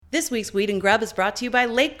This week's Weed and Grub is brought to you by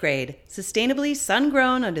Lake Grade, sustainably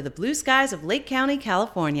sun-grown under the blue skies of Lake County,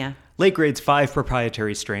 California. Lake Grade's 5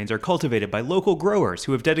 proprietary strains are cultivated by local growers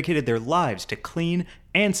who have dedicated their lives to clean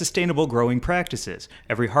and sustainable growing practices.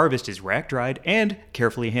 Every harvest is rack-dried and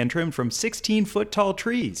carefully hand-trimmed from 16-foot-tall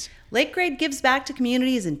trees. Lake Grade gives back to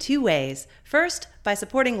communities in 2 ways. First, by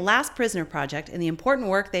supporting Last Prisoner Project and the important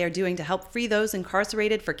work they are doing to help free those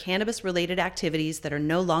incarcerated for cannabis-related activities that are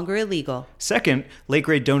no longer illegal. Second, Lake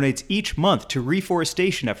Grade donates each month to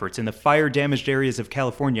reforestation efforts in the fire-damaged areas of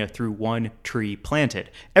California through one tree planted.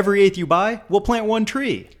 Every eighth you buy, we'll plant one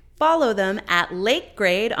tree. Follow them at Lake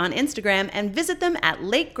Grade on Instagram and visit them at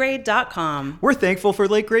lakegrade.com. We're thankful for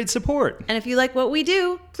Lake Grade's support. And if you like what we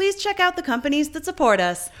do, please check out the companies that support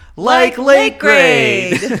us. Like Lake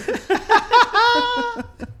Grade!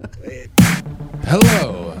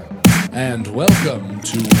 Hello, and welcome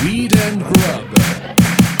to Weed and Grub.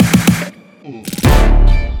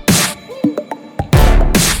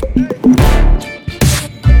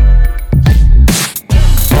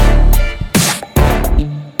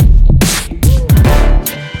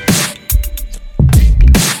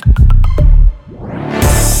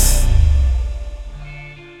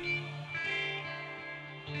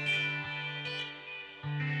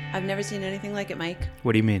 I've never seen anything like it, Mike.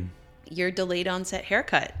 What do you mean? Your delayed onset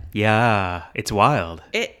haircut. Yeah, it's wild.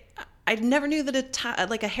 I never knew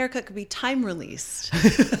that a haircut could be time released.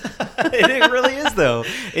 It really is, though.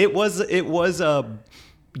 It was,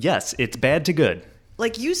 yes, it's bad to good.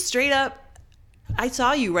 Like, you straight up, I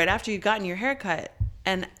saw you right after you'd gotten your haircut,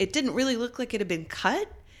 and it didn't really look like it had been cut.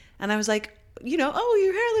 And I was like, oh,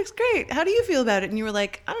 your hair looks great. How do you feel about it? And you were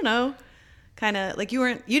like, I don't know. Kind of like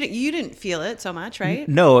you didn't feel it so much, right?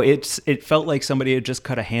 No, it felt like somebody had just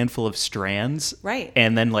cut a handful of strands, right,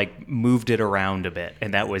 and then like moved it around a bit,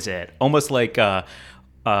 and that was it. Almost like an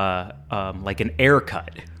air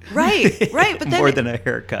cut, right. But then more than a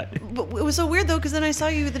haircut. But it was so weird though, because then I saw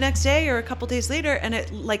you the next day or a couple days later, and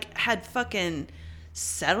it like had fucking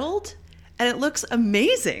settled. And it looks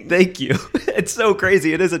amazing. Thank you. It's so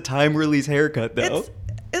crazy. It is a time release haircut, though.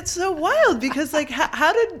 It's so wild because like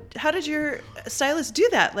how did your stylist do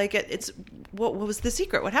that? Like what was the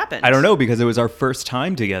secret? What happened? I don't know, because it was our first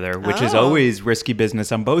time together, which is always risky business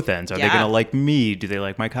on both ends. Are they going to like me? Do they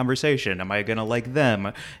like my conversation? Am I going to like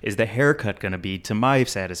them? Is the haircut going to be to my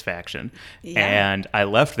satisfaction? Yeah. And I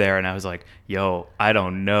left there and I was like, yo, I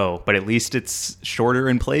don't know, but at least it's shorter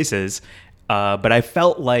in places. But I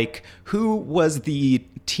felt like, who was the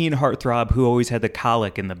teen heartthrob who always had the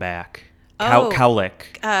colic in the back?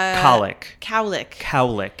 Cowlick in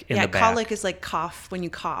the back. Colic is like cough, when you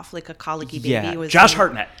cough, like a colicky baby. Yeah, Josh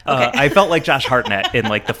Hartnett. Okay. I felt like Josh Hartnett in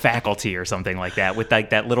like The Faculty or something like that, with like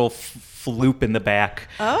that little floop in the back.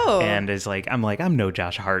 Oh. And is like, I'm no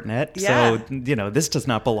Josh Hartnett. Yeah. So, this does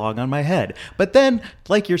not belong on my head. But then,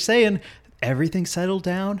 like you're saying, everything settled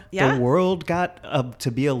down. Yeah. The world got to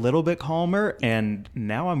be a little bit calmer, and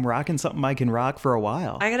now I'm rocking something I can rock for a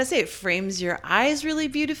while. I gotta say, it frames your eyes really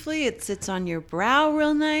beautifully. It sits on your brow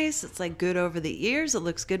real nice. It's like good over the ears. It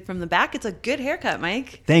looks good from the back. It's a good haircut,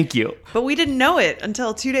 Mike. Thank you. But we didn't know it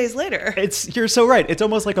until 2 days later. You're so right. It's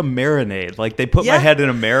almost like a marinade. Like they put my head in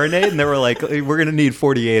a marinade and they were like, we're gonna need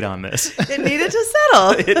 48 on this. It needed to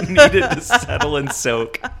settle. It needed to settle and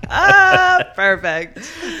soak. Perfect.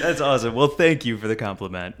 That's awesome. Well, thank you for the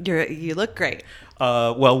compliment. You look great.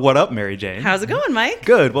 Well, what up, Mary Jane? How's it going, Mike?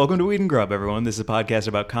 Good. Welcome to Weed and Grub, everyone. This is a podcast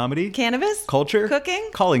about comedy, cannabis, culture, cooking,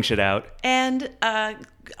 calling shit out, and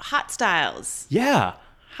hot styles. Yeah.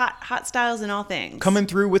 Hot styles in all things. Coming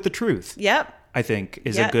through with the truth. Yep. I think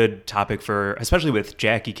is a good topic for, especially with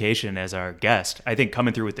Jackie Cation as our guest. I think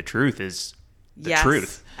coming through with the truth is the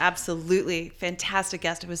truth. Absolutely. Fantastic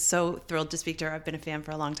guest. I was so thrilled to speak to her. I've been a fan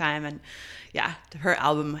for a long time. And yeah, her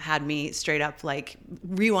album had me straight up like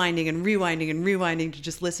rewinding to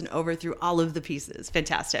just listen over through all of the pieces.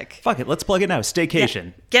 Fantastic. Fuck it. Let's plug it now. Staycation.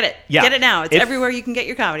 Yeah. Get it. Yeah. Get it now. It's everywhere you can get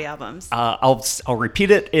your comedy albums. I'll repeat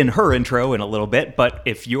it in her intro in a little bit, but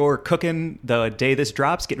if you're cooking the day this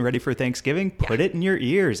drops, getting ready for Thanksgiving, put it in your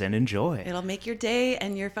ears and enjoy. It'll make your day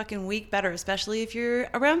and your fucking week better, especially if you're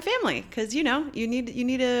around family, because you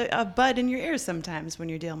need a bud in your ears sometimes when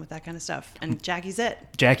you're dealing with that kind of stuff. And Jackie's it.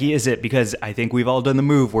 Jackie is it, because I think we've all done the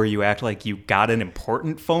move where you act like you got an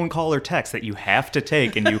important phone call or text that you have to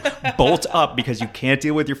take, and you bolt up because you can't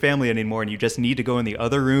deal with your family anymore, and you just need to go in the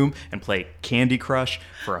other room and play Candy Crush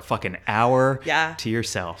for a fucking hour to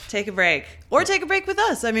yourself. Take a break. Or take a break with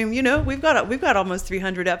us. I mean, we've got almost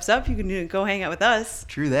 300 eps up. You can go hang out with us.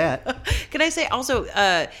 True that. Can I say also,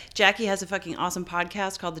 Jackie has a fucking awesome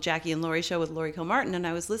podcast called The Jackie and Laurie Show with Laurie Kilmartin, and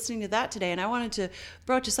I was listening to that today, and I wanted to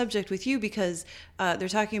broach a subject with you because they're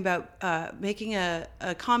talking about making a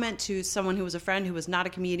comment to someone who was a friend who was not a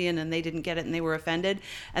comedian, and they didn't get it and they were offended.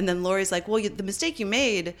 And then Lori's like, well, the mistake you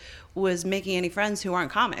made was making any friends who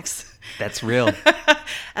aren't comics. That's real.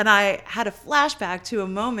 And I had a flashback to a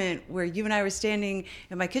moment where you and I were standing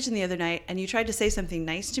in my kitchen the other night, and you tried to say something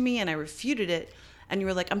nice to me, and I refuted it. And you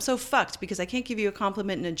were like, I'm so fucked because I can't give you a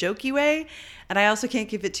compliment in a jokey way, and I also can't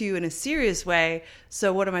give it to you in a serious way.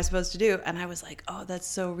 So what am I supposed to do? And I was like, oh, that's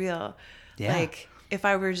so real. Yeah. Like, if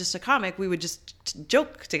I were just a comic, we would just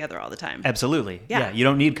joke together all the time. Absolutely. Yeah. You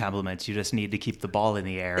don't need compliments. You just need to keep the ball in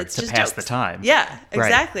the air to pass the time. Yeah,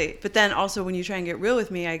 exactly. Right. But then also when you try and get real with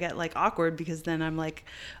me, I get like awkward because then I'm like,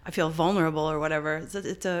 I feel vulnerable or whatever.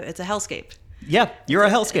 It's a hellscape. Yeah, you're a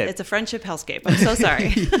hellscape. It's a friendship hellscape. I'm so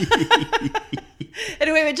sorry.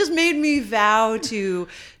 Anyway, it just made me vow to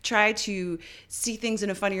try to see things in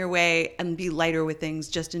a funnier way and be lighter with things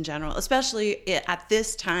just in general, especially at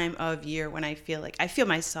this time of year when I feel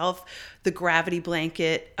myself the gravity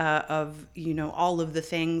blanket of, all of the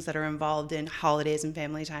things that are involved in holidays and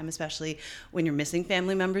family time, especially when you're missing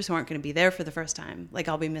family members who aren't going to be there for the first time. Like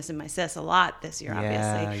I'll be missing my sis a lot this year,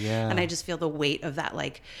 obviously. Yeah. And I just feel the weight of that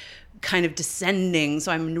like kind of descending.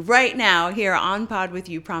 So I'm right now here on Pod with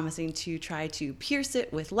you promising to try to pierce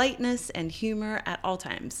it with lightness and humor at all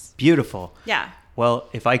times. Beautiful. Yeah. Well,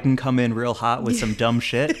 if I can come in real hot with some dumb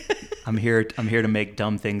shit, I'm here to make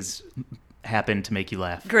dumb things happen to make you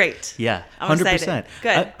laugh. Great. Yeah, I'm 100%. excited.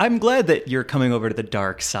 Good. I'm glad that you're coming over to the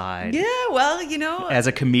dark side. Yeah, well, As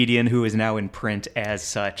a comedian who is now in print as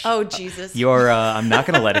such. Oh, Jesus. I'm not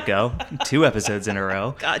going to let it go. 2 episodes in a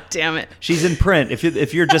row. God damn it. She's in print.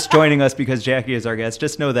 If you're just joining us because Jackie is our guest,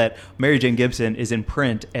 just know that Mary Jane Gibson is in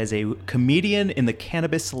print as a comedian in the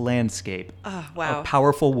cannabis landscape. Oh, wow. A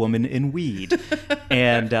powerful woman in weed.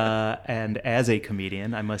 and as a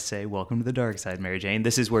comedian, I must say, welcome to the dark side, Mary Jane.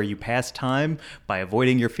 This is where you pass time by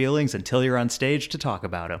avoiding your feelings until you're on stage to talk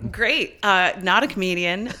about them. Great. Not a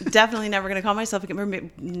comedian. Definitely never going to call myself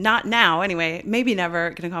not now anyway. Maybe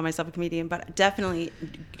never going to call myself a comedian, but definitely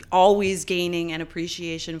always gaining an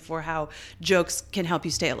appreciation for how jokes can help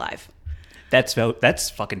you stay alive. That's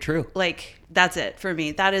fucking true. Like, that's it for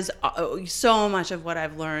me. That is so much of what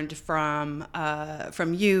I've learned from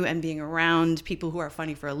you and being around people who are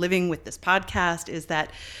funny for a living with this podcast is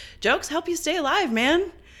that jokes help you stay alive,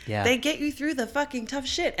 man. Yeah. They get you through the fucking tough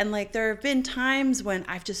shit. And like there have been times when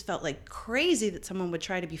I've just felt like crazy that someone would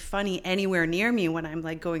try to be funny anywhere near me when I'm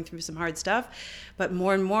like going through some hard stuff. But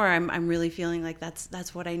more and more I'm really feeling like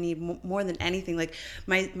that's what I need more than anything. Like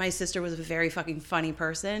my sister was a very fucking funny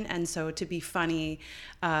person, and so to be funny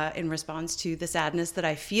in response to the sadness that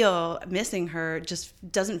I feel missing her just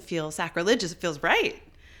doesn't feel sacrilegious. It feels right.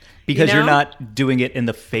 Because you're not doing it in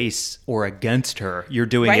the face or against her. You're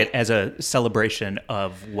doing it as a celebration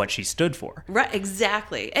of what she stood for. Right,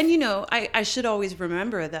 exactly. And, I should always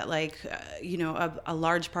remember that, like, a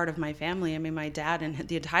large part of my family, I mean, my dad and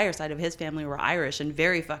the entire side of his family were Irish and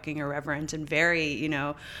very fucking irreverent and very,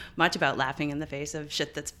 much about laughing in the face of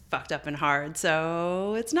shit that's fucked up and hard.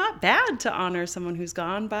 So it's not bad to honor someone who's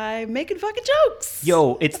gone by making fucking jokes.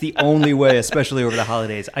 Yo, it's the only way, especially over the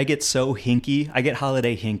holidays. I get so hinky. I get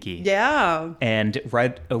holiday hinky. Yeah. And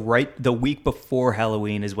right the week before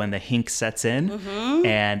Halloween is when the hink sets in,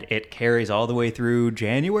 and it carries all the way through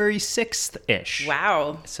January 6th-ish.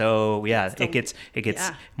 Wow. So, yeah, it gets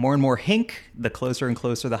more and more hink the closer and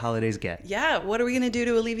closer the holidays get. Yeah. What are we going to do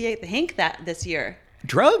to alleviate the hink this year?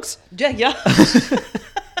 Drugs? Yeah.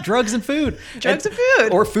 Drugs and food. Drugs and food.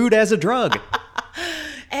 Or food as a drug.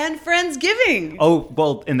 And Friendsgiving. Oh,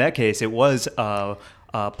 well, in that case, it was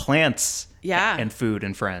plants and food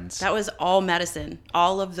and friends. That was all medicine.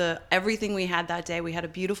 Everything we had that day. We had a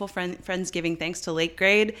beautiful Friendsgiving thanks to Late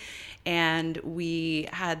Grade. And we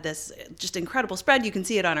had this just incredible spread. You can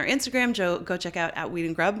see it on our Instagram. Joe, go check out at Weed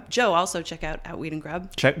and Grub. Joe, also check out at Weed and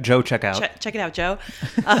Grub. Check out. Check it out, Joe.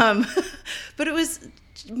 But it was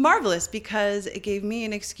marvelous because it gave me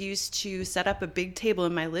an excuse to set up a big table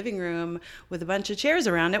in my living room with a bunch of chairs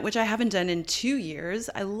around it, which I haven't done in 2 years.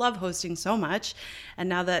 I love hosting so much. And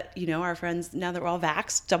now that, our friends, now that we're all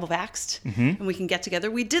vaxxed, double vaxxed, and we can get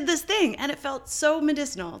together, we did this thing and it felt so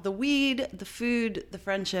medicinal. The weed, the food, the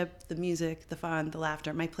friendship, the music, the fun, the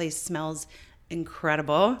laughter. My place smells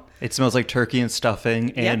incredible. It smells like turkey and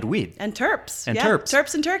stuffing and weed. And terps. And terps.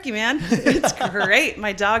 Terps and turkey, man. It's great.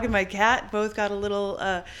 My dog and my cat both got a little,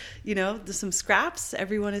 some scraps.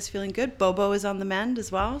 Everyone is feeling good. Bobo is on the mend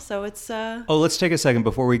as well. So it's... let's take a second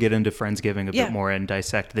before we get into Friendsgiving a bit more and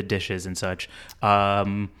dissect the dishes and such.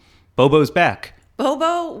 Bobo's back.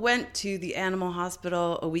 Bobo went to the animal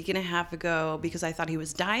hospital a week and a half ago because I thought he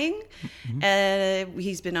was dying.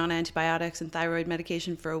 He's been on antibiotics and thyroid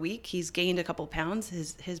medication for a week. He's gained a couple pounds.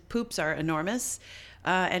 His poops are enormous.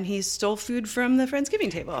 And he stole food from the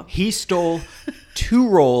Friendsgiving table. He stole 2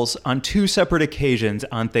 rolls on 2 separate occasions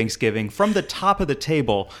on Thanksgiving from the top of the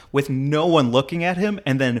table with no one looking at him,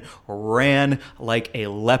 and then ran like a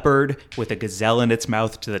leopard with a gazelle in its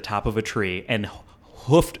mouth to the top of a tree and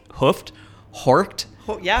horked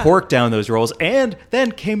down those rolls, and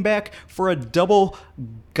then came back for a double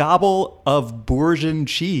gobble of Bourgeon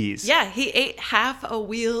cheese. Yeah, he ate half a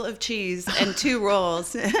wheel of cheese and 2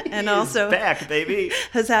 rolls, and also back, baby.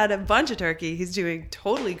 Has had a bunch of turkey. He's doing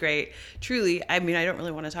totally great. Truly, I mean, I don't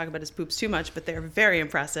really want to talk about his poops too much, but they're very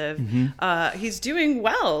impressive. He's doing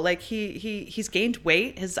well. Like he's gained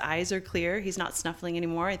weight. His eyes are clear. He's not snuffling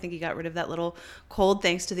anymore. I think he got rid of that little cold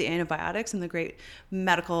thanks to the antibiotics and the great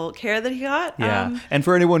medical care that he got. Yeah, and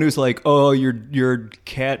for anyone who's like, "Oh, your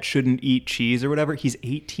cat shouldn't eat cheese or whatever," he's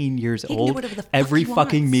 18 years old. Every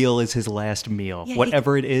fucking meal is his last meal. Yeah,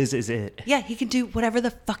 whatever it is it. Yeah, he can do whatever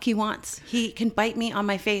the fuck he wants. He can bite me on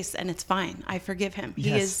my face and it's fine. I forgive him.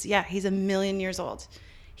 He's a million years old.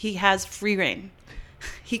 He has free reign.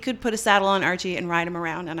 He could put a saddle on Archie and ride him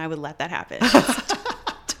around and I would let that happen.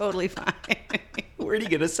 It's totally fine. Where'd he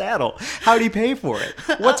get a saddle? How'd he pay for it?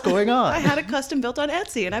 What's going on? I had it custom built on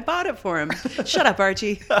Etsy and I bought it for him. Shut up,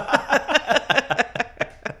 Archie.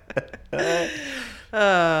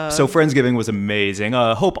 So Friendsgiving was amazing.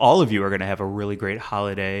 Hope all of you are going to have a really great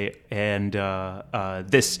holiday. And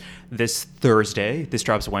this Thursday, this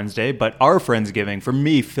drops Wednesday, but our Friendsgiving, for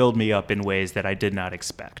me, filled me up in ways that I did not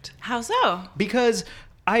expect. How so? Because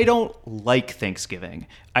I don't like Thanksgiving.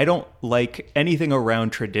 I don't like anything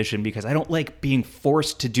around tradition because I don't like being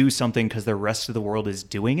forced to do something because the rest of the world is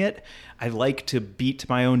doing it. I like to beat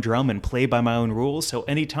my own drum and play by my own rules. So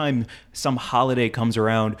anytime some holiday comes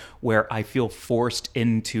around where I feel forced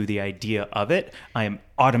into the idea of it, I am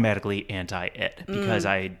automatically anti-it because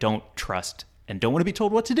I don't trust and don't want to be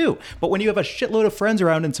told what to do. But when you have a shitload of friends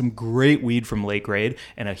around and some great weed from Lake Grade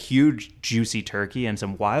and a huge juicy turkey and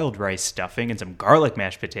some wild rice stuffing and some garlic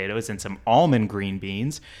mashed potatoes and some almond green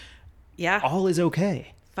beans, all is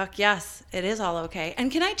okay. Fuck yes, it is all okay. And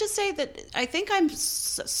can I just say that I think I'm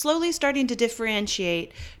slowly starting to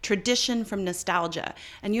differentiate tradition from nostalgia.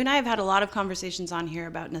 And you and I have had a lot of conversations on here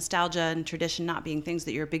about nostalgia and tradition not being things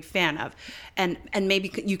that you're a big fan of. And maybe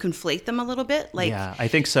you conflate them a little bit. Like, yeah, I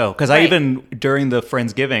think so. Because I even, during the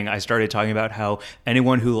Friendsgiving, I started talking about how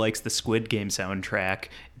anyone who likes the Squid Game soundtrack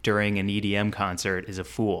during an EDM concert is a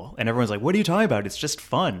fool. And everyone's like, what are you talking about? It's just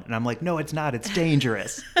fun. And I'm like, no, it's not. It's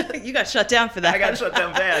dangerous. You got shut down for that. I got shut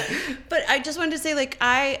down bad. But I just wanted to say, like,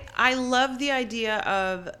 I love the idea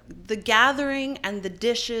of the gathering and the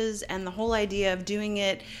dishes and the whole idea of doing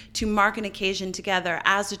it to mark an occasion together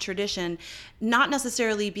as a tradition, not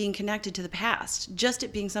necessarily being connected to the past, just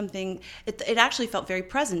it being something, it actually felt very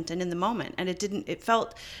present and in the moment. And it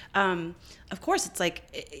felt, of course, it's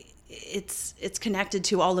like, it's connected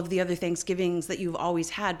to all of the other Thanksgivings that you've always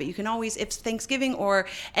had, but you can always, if Thanksgiving or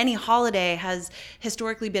any holiday has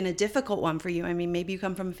historically been a difficult one for you, I mean, maybe you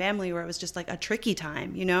come from a family where it was just like a tricky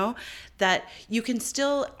time, you know, that you can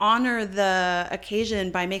still honor the occasion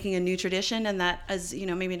by making a new tradition. And that is, you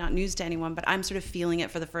know, maybe not news to anyone, but I'm sort of feeling it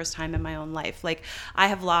for the first time in my own life. Like, I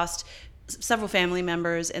have lost several family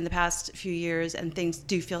members in the past few years, and things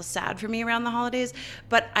do feel sad for me around the holidays,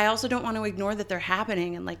 but I also don't want to ignore that they're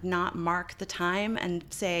happening and like not mark the time and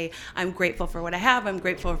say, I'm grateful for what I have. I'm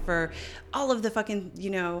grateful for all of the fucking, you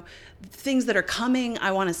know, things that are coming.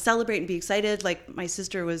 I want to celebrate and be excited. Like my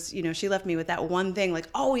sister was, you know, she left me with that one thing, like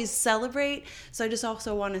always celebrate. So I just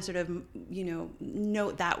also want to sort of, you know,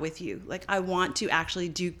 note that with you. Like I want to actually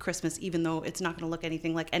do Christmas, even though it's not going to look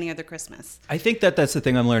anything like any other Christmas. I think that's the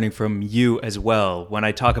thing I'm learning from you as well. When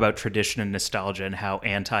I talk about tradition and nostalgia and how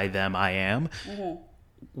anti them I am,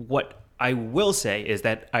 what I will say is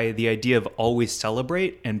that the idea of always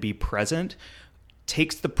celebrate and be present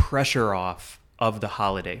takes the pressure off of the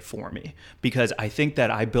holiday for me, because I think that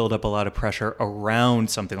I build up a lot of pressure around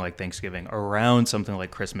something like Thanksgiving, around something like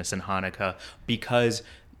Christmas and Hanukkah, because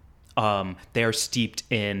they are steeped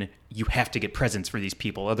in, you have to get presents for these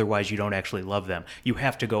people, otherwise you don't actually love them. You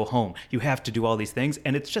have to go home. You have to do all these things,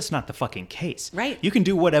 and it's just not the fucking case. Right. You can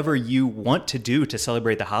do whatever you want to do to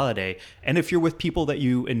celebrate the holiday, and if you're with people that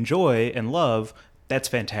you enjoy and love, that's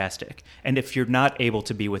fantastic. And if you're not able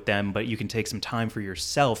to be with them, but you can take some time for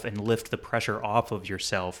yourself and lift the pressure off of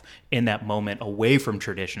yourself in that moment, away from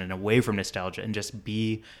tradition and away from nostalgia, and just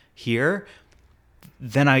be here,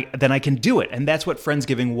 then I can do it. And that's what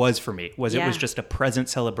Friendsgiving was for me. It was just a present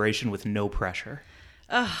celebration with no pressure.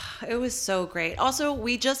 It was so great. Also,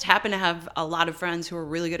 we just happen to have a lot of friends who are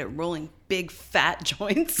really good at rolling big fat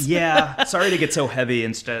joints. Yeah. Sorry to get so heavy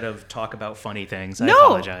instead of talk about funny things. I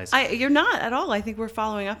apologize. You're not at all. I think we're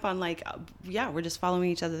following up on we're just following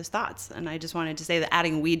each other's thoughts. And I just wanted to say that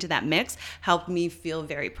adding weed to that mix helped me feel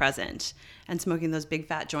very present. And smoking those big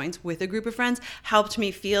fat joints with a group of friends helped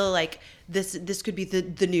me feel like this could be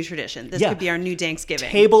the new tradition. This could be our new Thanksgiving.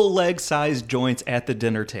 Table leg sized joints at the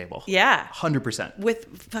dinner table. Yeah. 100%.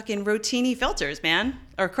 With fucking rotini filters, man.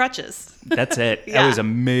 Or crutches. That's it. That was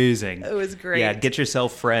amazing. It was great. Yeah, get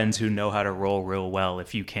yourself friends who know how to roll real well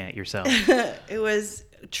if you can't yourself. It was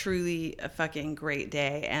truly a fucking great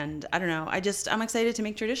day. And I don't know, I'm excited to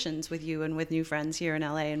make traditions with you and with new friends here in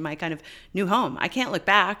LA in my kind of new home. I can't look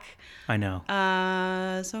back. I know.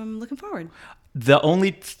 So I'm looking forward. The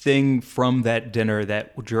only thing from that dinner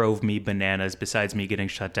that drove me bananas, besides me getting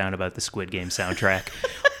shut down about the Squid Game soundtrack,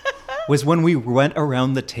 was when we went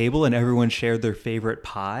around the table and everyone shared their favorite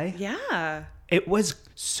pie. Yeah. It was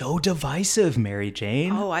so divisive, Mary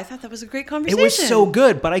Jane. Oh, I thought that was a great conversation. It was so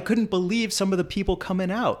good, but I couldn't believe some of the people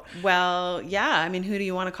coming out. Well, yeah. I mean, who do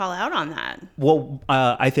you want to call out on that? Well,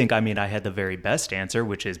 I had the very best answer,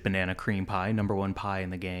 which is banana cream pie, #1 pie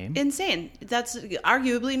in the game. Insane. That's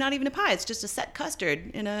arguably not even a pie. It's just a set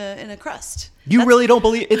custard in a crust. Really don't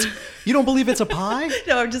believe you don't believe it's a pie?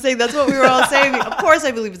 No, I'm just saying that's what we were all saying. Of course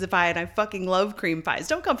I believe it's a pie, and I fucking love cream pies.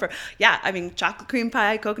 Don't come for... Yeah, I mean, chocolate cream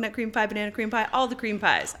pie, coconut cream pie, banana cream pie, all the cream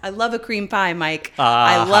pies. I love a cream pie, Mike.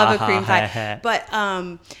 I love a cream pie. But,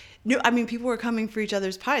 no, I mean, people were coming for each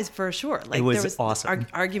other's pies for sure. Like, it was there was awesome.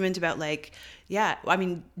 Argument about yeah, I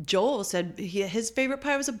mean, Joel said his favorite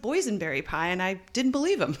pie was a boysenberry pie, and I didn't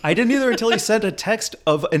believe him. I didn't either until he sent a text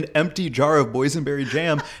of an empty jar of boysenberry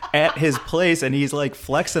jam at his place, and he's like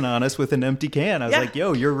flexing on us with an empty can. I was like,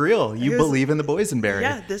 yo, you're real. You believe in the boysenberry.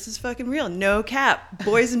 Yeah, this is fucking real. No cap.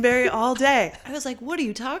 Boysenberry all day. I was like, what are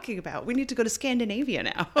you talking about? We need to go to Scandinavia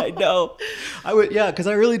now. I know. Because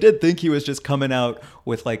I really did think he was just coming out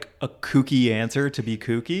with like a kooky answer to be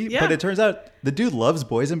kooky. Yeah. But it turns out the dude loves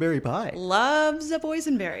boysenberry pie. Loves a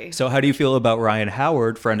boysenberry. So how do you feel about Ryan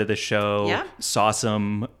Howard, friend of the show,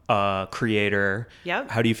 Sawsome creator?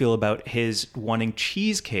 Yep. How do you feel about his wanting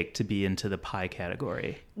cheesecake to be into the pie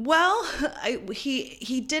category? Well,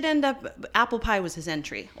 he did end up... Apple pie was his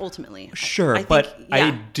entry, ultimately. Sure,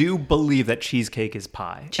 I do believe that cheesecake is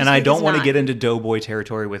pie. And I don't want to get into doughboy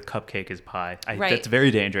territory with cupcake is pie. That's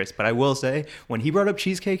very dangerous. But I will say, when he brought up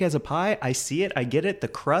cheesecake as a pie, I see it, I get it, the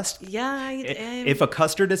crust. Yeah. If a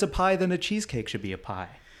custard is a pie, then a cheesecake should be a pie.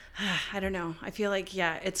 I don't know. I feel like,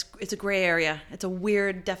 it's a gray area. It's a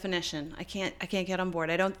weird definition. I can't get on board.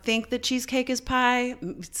 I don't think that cheesecake is pie.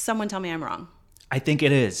 Someone tell me I'm wrong. I think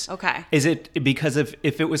it is. Okay. Is it because if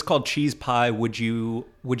it was called cheese pie, would you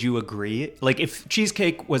agree? Like if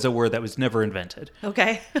cheesecake was a word that was never invented.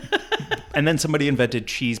 Okay. And then somebody invented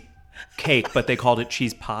cheese cake, but they called it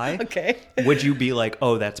cheese pie. Okay. Would you be like,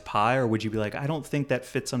 oh, that's pie? Or would you be like, I don't think that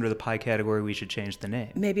fits under the pie category. We should change the name.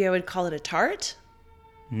 Maybe I would call it a tart.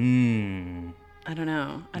 I don't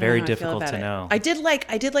know. Very difficult to know. I did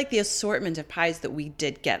like the assortment of pies that we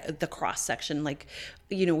did get, the cross section. Like,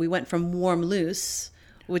 we went from warm loose,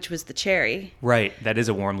 which was the cherry. Right. That is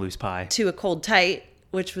a warm loose pie. To a cold tight,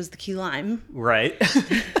 which was the key lime. Right.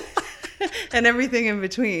 And everything in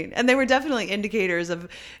between. And they were definitely indicators of,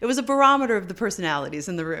 it was a barometer of the personalities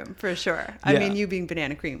in the room, for sure. I mean, you being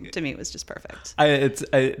banana cream, to me, was just perfect.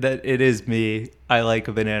 It is me. I like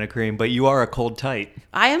a banana cream, but you are a cold tight.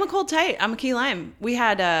 I am a cold tight. I'm a key lime. We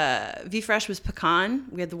had V-Fresh was pecan.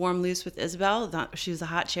 We had the warm loose with Isabel. She was a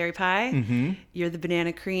hot cherry pie. Mm-hmm. You're the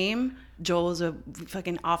banana cream. Joel is a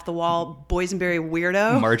fucking off-the-wall boysenberry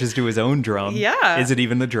weirdo. Marches to his own drum. Yeah. Is it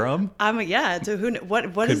even the drum? So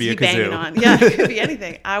what could is be he banging on? Yeah, it could be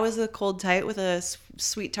anything. I was a cold tight with a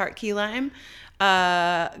sweet tart key lime.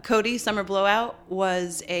 Cody, Summer Blowout,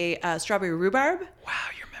 was a strawberry rhubarb. Wow,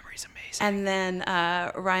 your memory's amazing. And then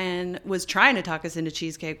Ryan was trying to talk us into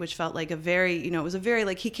cheesecake, which felt like a very, it was a very,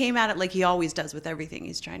 like, he came at it like he always does with everything.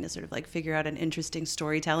 He's trying to sort of like figure out an interesting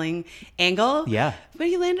storytelling angle. Yeah. But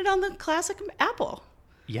he landed on the classic apple.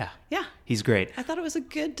 Yeah. Yeah. He's great. I thought it was a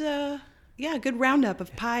good, good roundup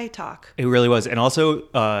of pie talk. It really was. And also,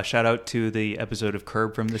 shout out to the episode of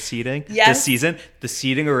Curb from the Seating. Yes. This season, the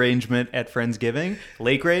seating arrangement at Friendsgiving.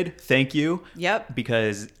 Lake Raid, thank you. Yep.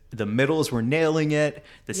 Because The middles were nailing it.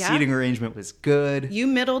 The seating arrangement was good. You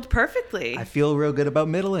middled perfectly. I feel real good about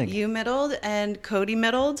middling. You middled and Cody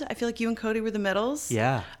middled. I feel like you and Cody were the middles.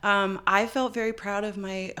 Yeah. I felt very proud of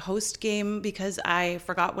my host game because I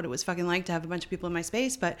forgot what it was fucking like to have a bunch of people in my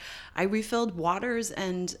space, but I refilled waters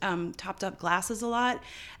and topped up glasses a lot,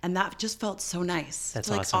 and that just felt so nice. That's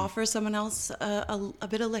to awesome. Offer someone else a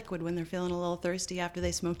bit of liquid when they're feeling a little thirsty after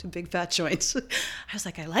they smoked a big fat joint. I was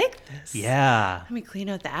like, I like this. Yeah. Let me clean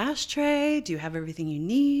out the ashtray. Do you have everything you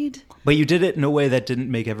need? But you did it in a way that didn't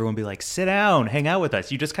make everyone be like, sit down, hang out with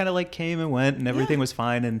us. You just kind of like came and went and everything was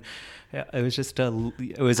fine. And it was just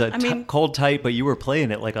cold tight, but you were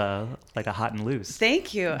playing it like a hot and loose.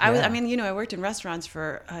 Thank you. Yeah. I worked in restaurants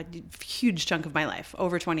for a huge chunk of my life,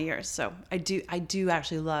 over 20 years. So I do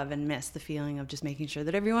actually love and miss the feeling of just making sure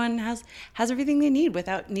that everyone has everything they need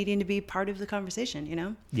without needing to be part of the conversation, you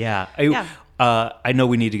know? Yeah. I know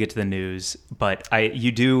we need to get to the news, but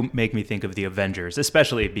you do make me think of the Avengers,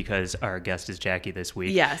 especially because our guest is Jackie this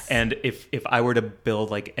week. Yes. And if I were to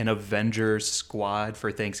build like an Avengers squad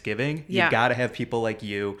for Thanksgiving, you got to have people like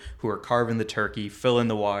you who are carving the turkey, filling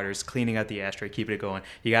the waters, cleaning out the ashtray, keeping it going.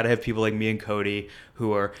 You got to have people like me and Cody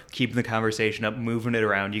who are keeping the conversation up, moving it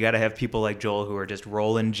around. You got to have people like Joel who are just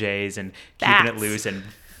rolling J's and keeping it loose and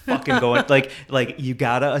fucking going like you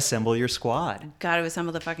gotta assemble your squad. Gotta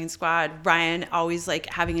assemble the fucking squad. Ryan always like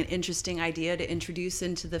having an interesting idea to introduce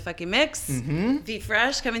into the fucking mix. Mm-hmm. Be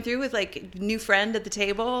fresh, coming through with like new friend at the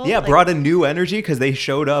table. Yeah, brought a new energy because they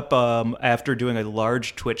showed up after doing a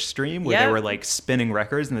large Twitch stream where they were like spinning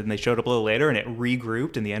records, and then they showed up a little later and it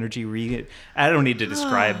regrouped and the energy I don't need to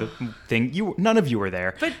describe thing. None of you were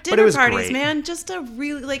there, but dinner it was parties, great. Man, just a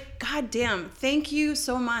really like goddamn. Thank you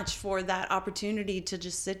so much for that opportunity to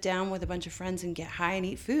just sit down with a bunch of friends and get high and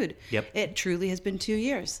eat food. Yep. It truly has been 2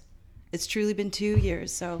 years. It's truly been 2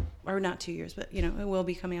 years. So, or not 2 years, but it will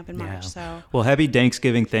be coming up in March. So, well, happy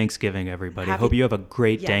Thanksgiving, everybody. Hope you have a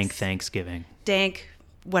great dank Thanksgiving. Dank,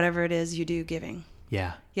 whatever it is you do giving.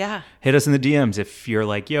 Yeah. Yeah. Hit us in the DMs if you're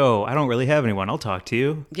like, yo, I don't really have anyone. I'll talk to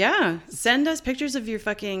you. Yeah. Send us pictures of your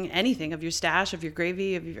fucking anything, of your stash, of your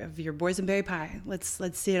gravy, of your boysenberry pie. Let's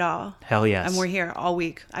see it all. Hell yes. And we're here all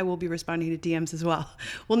week. I will be responding to DMs as well.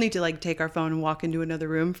 We'll need to like take our phone and walk into another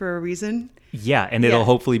room for a reason. Yeah, and it'll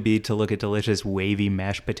hopefully be to look at delicious wavy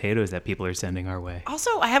mashed potatoes that people are sending our way.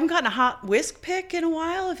 Also, I haven't gotten a hot whisk pic in a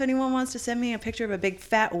while. If anyone wants to send me a picture of a big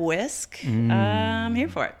fat whisk, I'm here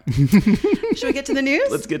for it. Should we get to the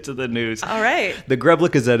news? Let's get to the news. All right. The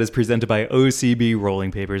Grebla Gazette is presented by OCB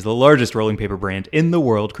Rolling Papers, the largest rolling paper brand in the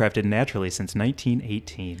world, crafted naturally since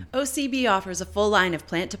 1918. OCB offers a full line of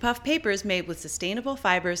plant-to-puff papers made with sustainable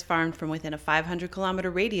fibers farmed from within a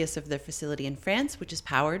 500-kilometer radius of their facility in France, which is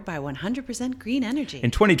powered by 100% green energy. In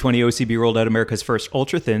 2020, OCB rolled out America's first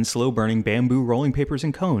ultra-thin, slow-burning bamboo rolling papers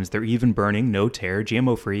and cones. They're even-burning, no-tear,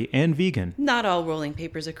 GMO-free, and vegan. Not all rolling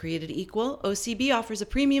papers are created equal. OCB offers a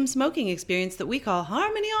premium smoking experience that we call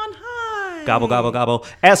Harmony on High. Gobble, gobble, gobble.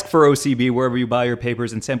 Ask for OCB wherever you buy your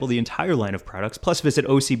papers and sample the entire line of products. Plus, visit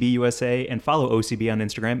OCB USA and follow OCB on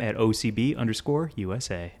Instagram at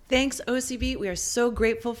OCB_USA. Thanks, OCB. We are so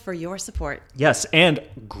grateful for your support. Yes, and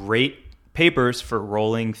great papers for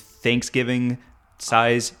rolling Thanksgiving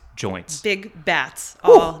size joints. Big bats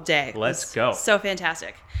all day. Let's go. So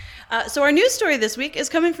fantastic. So our news story this week is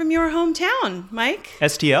coming from your hometown, Mike.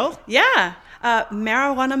 STL? Yeah.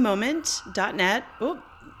 Marijuanamoment.net. Oh,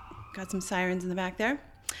 got some sirens in the back there.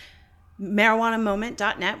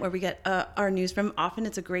 Marijuanamoment.net, where we get our news from. Often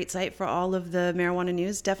it's a great site for all of the marijuana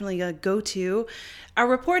news. Definitely a go-to. Are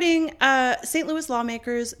reporting St. Louis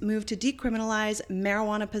lawmakers move to decriminalize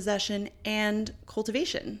marijuana possession and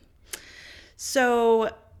cultivation.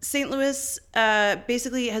 So St. Louis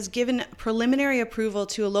basically has given preliminary approval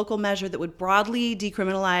to a local measure that would broadly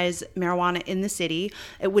decriminalize marijuana in the city.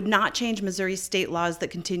 It would not change Missouri state laws that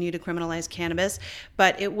continue to criminalize cannabis,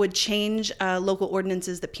 but it would change local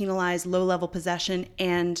ordinances that penalize low-level possession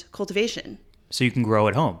and cultivation. So you can grow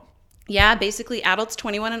at home. Yeah, basically adults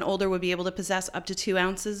 21 and older would be able to possess up to 2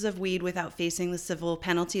 ounces of weed without facing the civil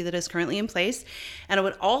penalty that is currently in place. And it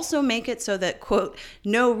would also make it so that, quote,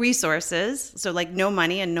 no resources, so like no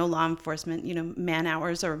money and no law enforcement, man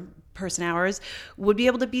hours or person hours, would be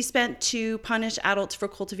able to be spent to punish adults for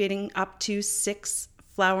cultivating up to 6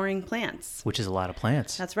 flowering plants. Which is a lot of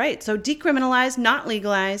plants. That's right. So decriminalized, not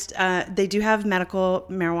legalized. They do have medical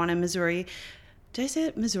marijuana in Missouri. Did I say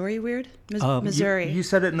it Missouri weird? Missouri. You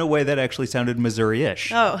said it in a way that actually sounded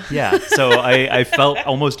Missouri-ish. Oh. Yeah, so I felt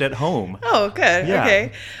almost at home. Oh, good. Yeah.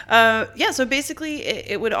 Okay. So basically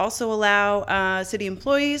it would also allow city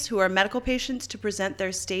employees who are medical patients to present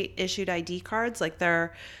their state-issued ID cards, like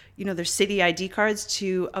their their city ID cards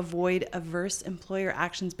to avoid adverse employer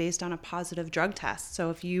actions based on a positive drug test. So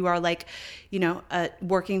if you are like,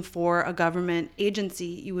 working for a government agency,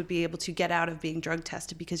 you would be able to get out of being drug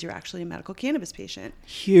tested because you're actually a medical cannabis patient.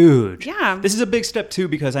 Huge. Yeah. This is a big step too,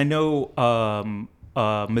 because I know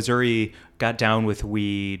Missouri got down with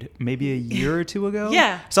weed maybe a year or two ago.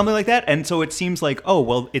 Yeah. Something like that. And so it seems like, oh,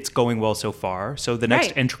 well, it's going well so far. So the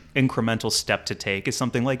next Right. incremental step to take is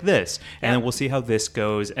something like this. And then we'll see how this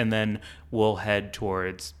goes. And then we'll head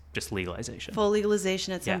towards just legalization. Full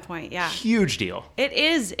legalization at some point. Yeah. Huge deal. It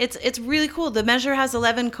is. It's really cool. The measure has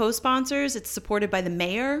 11 co-sponsors. It's supported by the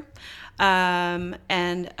mayor. And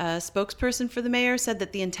a spokesperson for the mayor said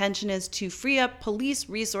that the intention is to free up police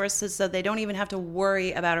resources so they don't even have to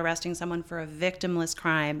worry about arresting someone for a victimless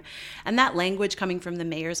crime. And that language coming from the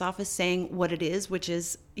mayor's office saying what it is, which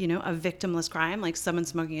is, a victimless crime, like someone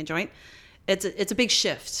smoking a joint. It's a big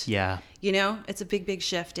shift. Yeah. It's a big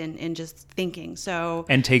shift in just thinking. So,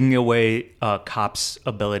 and taking away cops'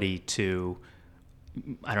 ability to,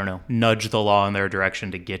 I don't know, nudge the law in their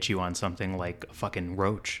direction to get you on something like a fucking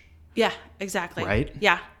roach. yeah, exactly. Right?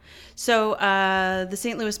 Yeah. So the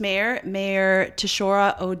St. Louis Mayor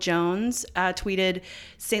Tishora O. Jones, tweeted,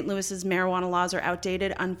 St. Louis's marijuana laws are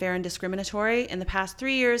outdated, unfair, and discriminatory. In the past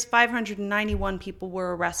 3 years, 591 people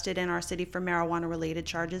were arrested in our city for marijuana-related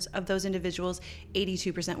charges. Of those individuals,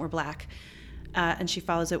 82% were black. And she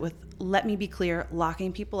follows it with, let me be clear,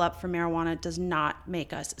 locking people up for marijuana does not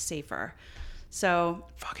make us safer. So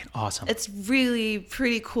fucking awesome. It's really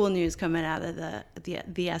pretty cool news coming out of the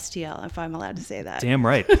STL, if I'm allowed to say that. Damn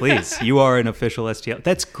right, please. You are an official STL.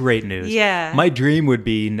 That's great news. Yeah. My dream would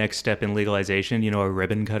be next step in legalization, a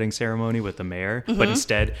ribbon cutting ceremony with the mayor. Mm-hmm. But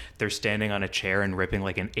instead, they're standing on a chair and ripping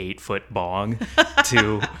like an 8-foot bong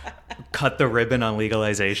to cut the ribbon on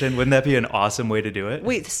legalization. Wouldn't that be an awesome way to do it?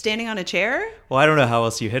 Wait, standing on a chair? Well, I don't know how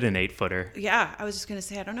else you hit an 8-footer. Yeah, I was just gonna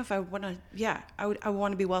say, I don't know if I want to. Yeah, I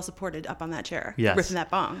want to be well supported up on that chair. Yes. Ripping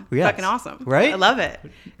that bong. Yes. Fucking awesome. Right? I love it.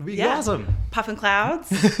 It'd be awesome. Puffing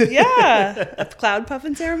clouds. Yeah. A cloud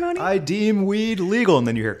puffing ceremony. I deem weed legal. And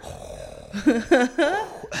then you hear,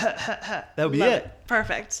 that would be Love it.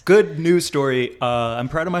 Perfect. Good news story. I'm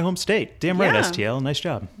proud of my home state. Damn right, Yeah. STL. Nice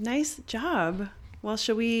job. Nice job. Well,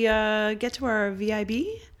 shall we get to our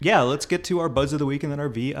VIB? Yeah, let's get to our Buzz of the Week and then our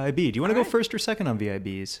VIB. Do you want to go right. first or second on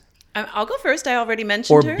VIBs? I'll go first. I already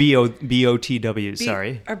mentioned Or her. BOTW,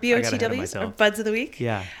 sorry. Or I got ahead of BOTWs, or myself. Buds of the Week.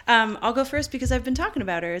 Yeah. I'll go first because I've been talking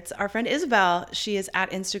about her. It's our friend Isabel. She is on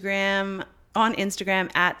Instagram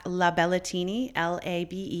at La Bellatini,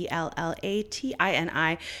 LABELLATINI.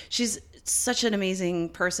 She's such an amazing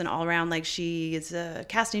person all around. Like, she is a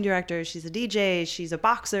casting director, she's a DJ, she's a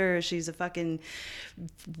boxer, she's a fucking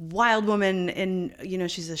wild woman, and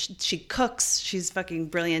she cooks, she's fucking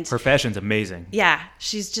brilliant. Her fashion's amazing. Yeah,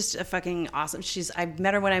 she's just a fucking awesome. I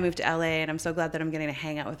met her when I moved to LA, and I'm so glad that I'm getting to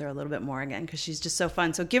hang out with her a little bit more again because she's just so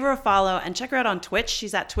fun. So give her a follow and check her out on Twitch.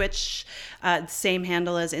 She's at Twitch, same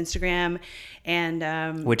handle as Instagram,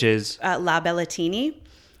 and Which is? La Bellatini.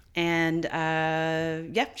 And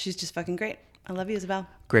she's just fucking great. I love you, Isabel.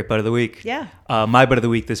 Great Bud of the Week. Yeah. My Bud of the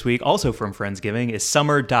Week this week, also from Friendsgiving, is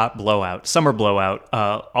Summer.Blowout. Summer Blowout,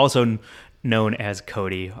 also known as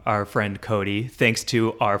Cody, our friend Cody, thanks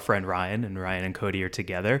to our friend Ryan, and Ryan and Cody are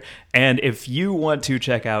together. And if you want to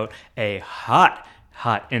check out a hot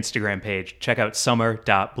Instagram page, check out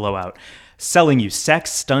Summer.Blowout. Selling you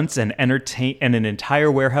sex, stunts, and entertain, and an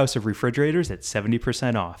entire warehouse of refrigerators at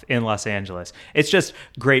 70% off in Los Angeles. It's just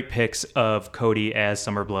great pics of Cody as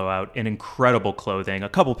Summer Blowout in incredible clothing. A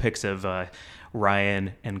couple pics of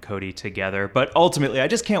Ryan and Cody together. But ultimately, I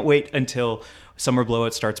just can't wait until Summer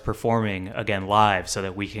Blowout starts performing again live so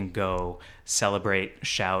that we can go celebrate,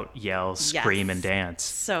 shout, yell, scream, Yes. and dance.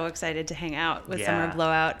 So excited to hang out with Yeah. Summer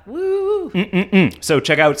Blowout. Woo! So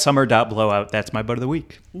check out Summer.Blowout. That's my Bud of the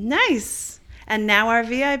Week. Nice. And now our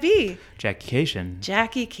VIB, Jackie Cation.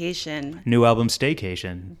 Jackie Cation. New album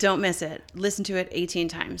Staycation. Don't miss it. Listen to it 18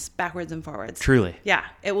 times, backwards and forwards. Truly. Yeah,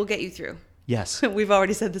 it will get you through. Yes. We've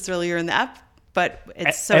already said this earlier in the app, but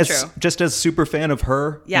it's so true. Just as super fan of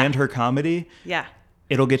her Yeah. and her comedy, Yeah.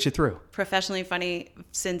 it'll get you through. Professionally funny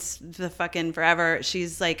since the fucking forever.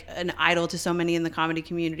 She's like an idol to so many in the comedy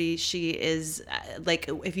community. She is like,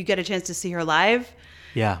 if you get a chance to see her live,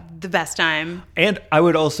 Yeah. the best time. And I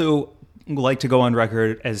would also like to go on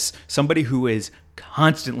record as somebody who is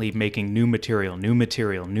constantly making new material.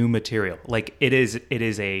 Like it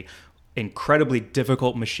is a incredibly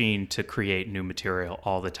difficult machine to create new material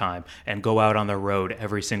all the time and go out on the road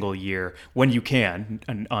every single year when you can,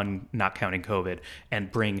 on not counting COVID, and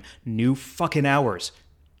bring new fucking hours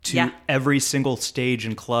to every single stage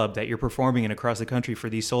and club that you're performing in across the country for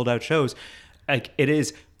these sold out shows. Like, it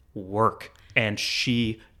is work, and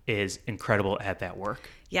she is incredible at that work.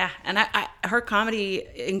 Yeah, and her comedy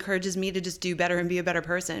encourages me to just do better and be a better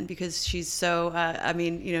person, because she's so,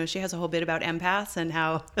 she has a whole bit about empaths and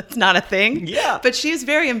how it's not a thing. Yeah. But she's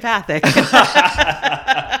very empathic.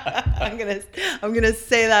 I'm gonna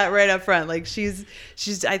say that right up front. Like, she's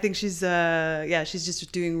just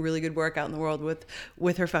doing really good work out in the world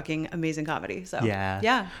with her fucking amazing comedy. So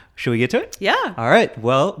yeah. Should we get to it? Yeah. All right.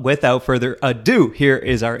 Well, without further ado, here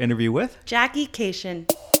is our interview with Jackie Kashian.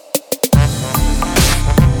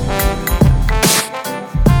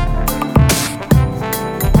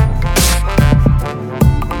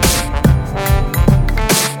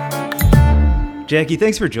 Jackie,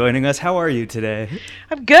 thanks for joining us. How are you today?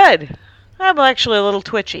 I'm good. I'm actually a little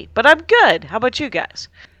twitchy, but I'm good. How about you guys?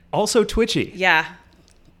 Also twitchy. Yeah.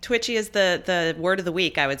 Twitchy is the word of the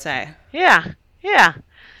week, I would say. Yeah.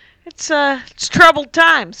 It's troubled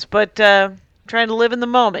times, but trying to live in the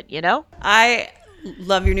moment, you know? I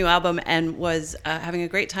love your new album and was having a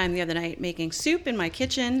great time the other night making soup in my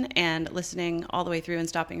kitchen and listening all the way through and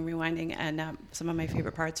stopping and rewinding. And some of my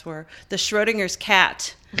favorite parts were the Schrodinger's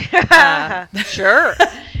cat. Sure.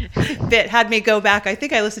 Bit had me go back. I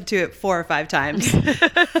think I listened to it 4 or 5 times.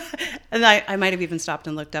 And I might have even stopped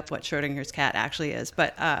and looked up what Schrodinger's cat actually is.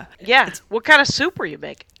 But what kind of soup were you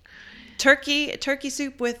making? Turkey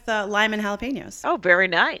soup with lime and jalapenos. Oh, very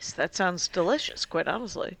nice. That sounds delicious, quite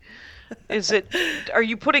honestly. Are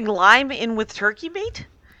you putting lime in with turkey meat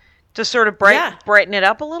to sort of brighten it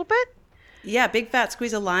up a little bit? Yeah, big fat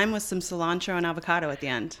squeeze of lime with some cilantro and avocado at the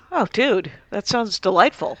end. Oh, dude, that sounds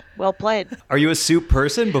delightful. Well played. Are you a soup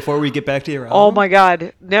person before we get back to your album? Oh, my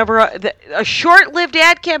God. Never. A short-lived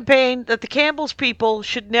ad campaign that the Campbell's people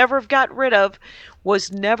should never have gotten rid of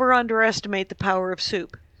was never underestimate the power of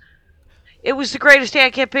soup. It was the greatest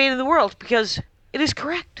ad campaign in the world because it is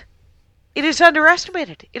correct. It is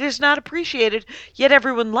underestimated. It is not appreciated, yet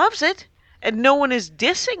everyone loves it, and no one is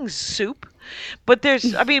dissing soup. But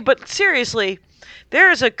but seriously, there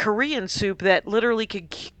is a Korean soup that literally can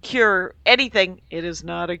cure anything. It is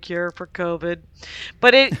not a cure for COVID,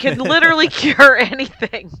 but it can literally cure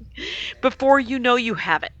anything before you know you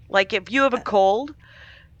have it. Like, if you have a cold,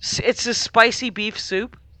 it's a spicy beef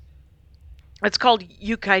soup. It's called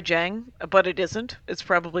Yukaijang, but it isn't. It's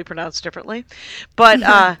probably pronounced differently.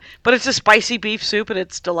 But it's a spicy beef soup, and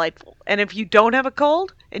it's delightful. And if you don't have a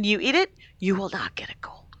cold and you eat it, you will not get a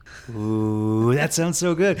cold. Ooh, that sounds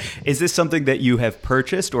so good. Is this something that you have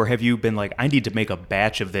purchased, or have you been like, I need to make a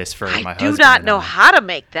batch of this for my husband? I do not know how to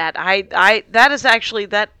make that.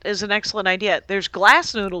 That is an excellent idea. There's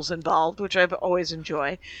glass noodles involved, which I've always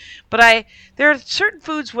enjoyed. But there are certain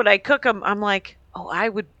foods when I cook them, I'm like, oh, I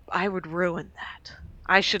would ruin that.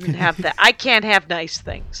 I shouldn't have that. I can't have nice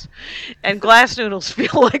things. And glass noodles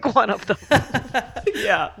feel like one of them.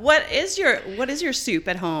 Yeah. What is your soup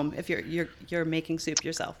at home if you're making soup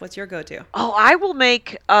yourself? What's your go-to? Oh, I will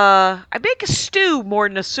make I make a stew more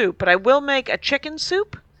than a soup, but I will make a chicken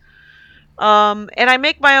soup. And I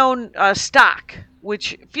make my own stock,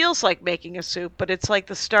 which feels like making a soup, but it's like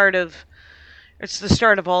the start of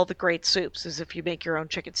all the great soups, is if you make your own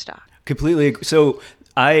chicken stock. Completely agree. So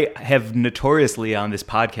I have notoriously on this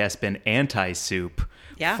podcast been anti-soup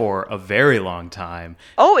for a very long time.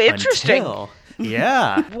 Oh, interesting.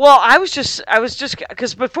 Yeah. Well, I was just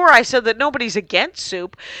because before I said that nobody's against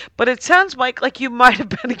soup, but it sounds like you might have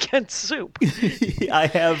been against soup. I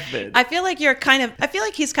have been. I feel like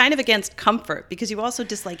he's kind of against comfort, because you also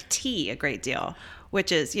dislike tea a great deal.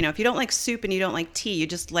 Which is, if you don't like soup and you don't like tea, you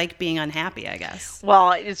just like being unhappy, I guess.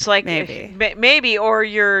 Well, it's like maybe, or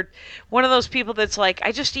you're one of those people that's like,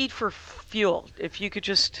 I just eat for fuel. If you could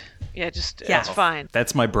that's fine.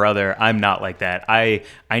 That's my brother. I'm not like that. I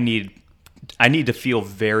need to feel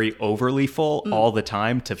very overly full all the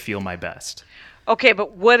time to feel my best. Okay,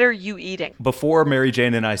 but what are you eating? Before Mary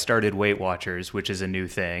Jane and I started Weight Watchers, which is a new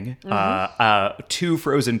thing, 2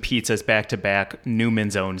 frozen pizzas back to back,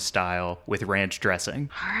 Newman's Own style with ranch dressing.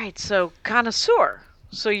 All right, so connoisseur.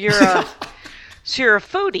 So you're a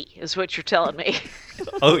foodie, is what you're telling me.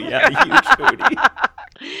 Oh yeah, a huge foodie.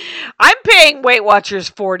 I'm paying Weight Watchers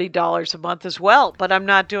 $40 a month as well, but I'm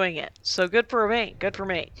not doing it. So good for me. Good for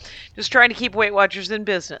me. Just trying to keep Weight Watchers in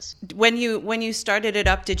business. When you started it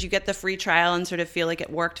up, did you get the free trial and sort of feel like it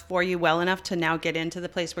worked for you well enough to now get into the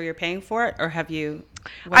place where you're paying for it, or have you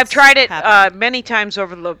I've tried it many times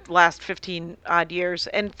over the last 15 odd years,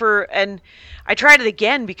 and I tried it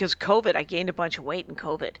again because COVID. I gained a bunch of weight in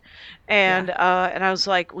COVID, and I was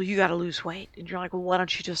like, well, you got to lose weight, and you're like, well, why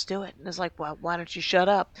don't you just do it? And it's like, well, why don't you shut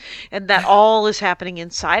up? And that all is happening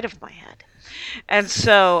inside of my head. And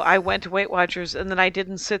so I went to Weight Watchers, and then I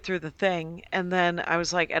didn't sit through the thing, and then I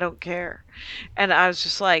was like, I don't care, and I was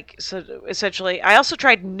just like, so essentially, I also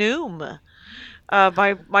tried Noom.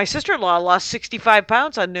 My sister-in-law lost 65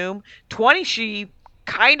 pounds on Noom. 20 she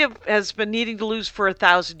kind of has been needing to lose for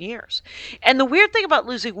 1,000 years. And the weird thing about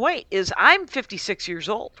losing weight is I'm 56 years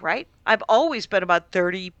old, right? I've always been about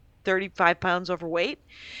 30, 35 pounds overweight.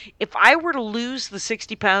 If I were to lose the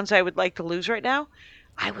 60 pounds I would like to lose right now,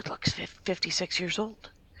 I would look 56 years old.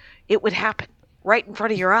 It would happen right in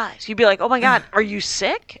front of your eyes. You'd be like, oh my God, are you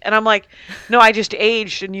sick? And I'm like, no, I just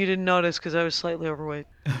aged and you didn't notice because I was slightly overweight.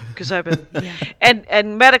 Because I've been,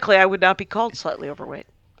 and medically I would not be called slightly overweight.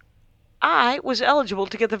 I was eligible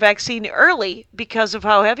to get the vaccine early because of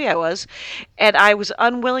how heavy I was, and I was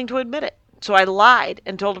unwilling to admit it. So I lied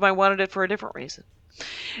and told him I wanted it for a different reason.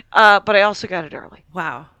 But I also got it early.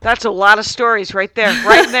 Wow. That's a lot of stories right there.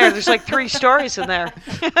 Right in there. There's like 3 stories in there.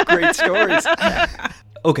 Great stories.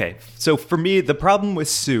 Okay, so for me, the problem with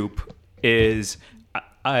soup is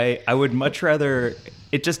I would much rather...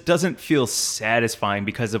 It just doesn't feel satisfying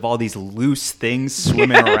because of all these loose things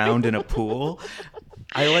swimming around in a pool.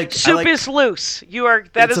 Soup is loose.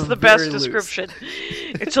 That is the best description.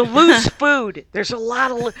 It's a loose food. There's a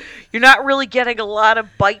lot of. You're not really getting a lot of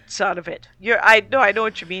bites out of it. I know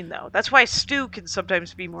what you mean though. That's why stew can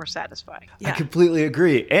sometimes be more satisfying. Yeah. I completely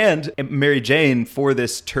agree. And Mary Jane, for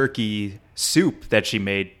this turkey soup that she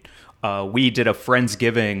made, we did a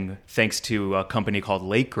Friendsgiving thanks to a company called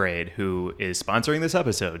Lake Grade, who is sponsoring this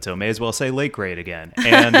episode, so may as well say Lake Grade again.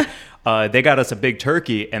 And they got us a big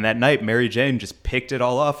turkey, and that night Mary Jane just picked it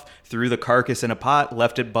all off, threw the carcass in a pot,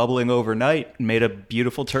 left it bubbling overnight, and made a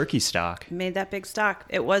beautiful turkey stock. Made that big stock.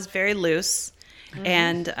 It was very loose. Mm-hmm.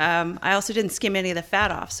 And I also didn't skim any of the fat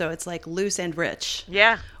off, so it's like loose and rich.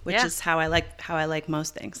 Yeah, which is how I like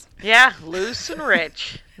most things. Yeah, loose and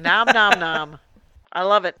rich. Nom nom nom. I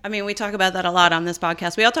love it. I mean, we talk about that a lot on this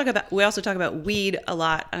podcast. We also talk about weed a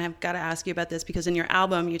lot, and I've got to ask you about this because in your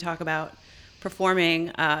album you talk about performing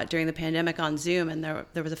during the pandemic on Zoom, and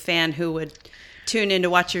there was a fan who would tune in to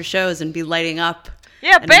watch your shows and be lighting up.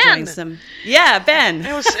 Yeah, and Ben. Ben.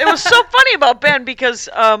 It was so funny about Ben because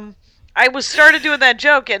I started doing that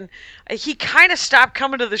joke, and he kind of stopped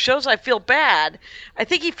coming to the shows. I feel bad. I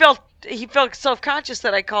think he felt self-conscious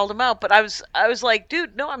that I called him out, but I was like,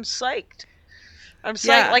 dude, no, I'm psyched. I'm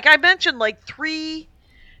saying, like I mentioned, like 3-4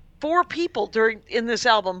 people in this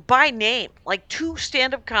album by name, like 2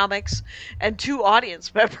 stand-up comics and 2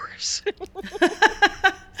 audience members. I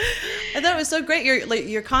thought it was so great.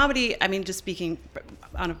 Your comedy, I mean, just speaking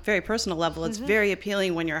on a very personal level, it's very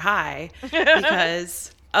appealing when you're high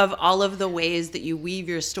because of all of the ways that you weave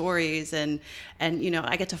your stories and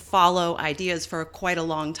I get to follow ideas for quite a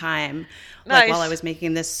long time. Nice. Like while I was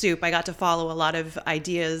making this soup, I got to follow a lot of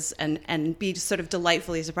ideas and be sort of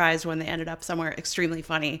delightfully surprised when they ended up somewhere extremely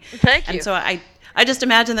funny. Thank you. And so I just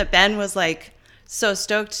imagine that Ben was like so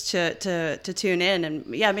stoked to tune in, and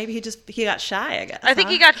maybe he got shy, I guess. I think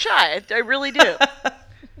he got shy. I really do.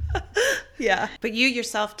 Yeah. But you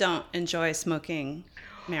yourself don't enjoy smoking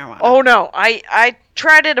marijuana. Oh no, I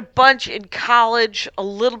tried it a bunch in college, a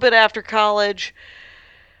little bit after college.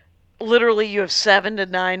 Literally, you have 7 to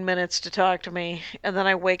 9 minutes to talk to me, and then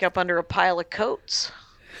I wake up under a pile of coats.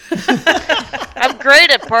 I'm great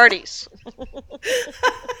at parties.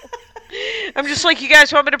 I'm just like, you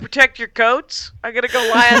guys want me to protect your coats? I'm gonna go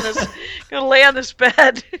lay on this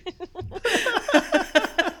bed.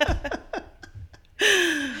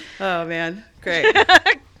 Oh man, great.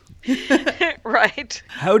 Right.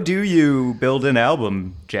 How do you build an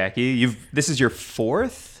album, Jackie? This is your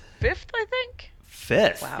 4th? 5th, I think.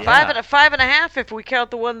 5th. Wow. Yeah. 5.5 if we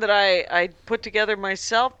count the one that I put together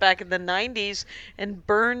myself back in the 90s and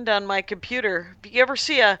burned on my computer. If you ever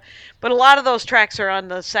see but a lot of those tracks are on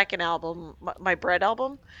the second album, my Bread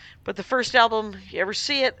album. But the first album, if you ever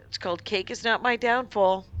see it, it's called Cake Is Not My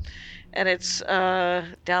Downfall. And it's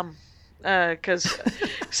dumb. Because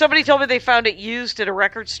somebody told me they found it used at a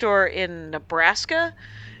record store in Nebraska,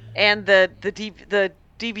 and the DVD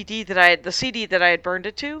the CD that I had burned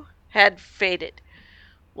it to had faded.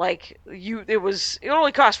 Like it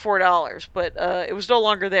only cost $4, but it was no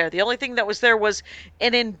longer there. The only thing that was there was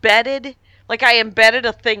an embedded, like I embedded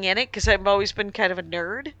a thing in it because I've always been kind of a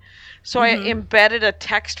nerd, so I embedded a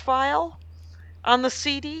text file on the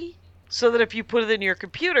CD so that if you put it in your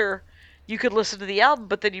computer, you could listen to the album,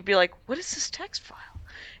 but then you'd be like, what is this text file?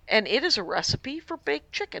 and it is a recipe for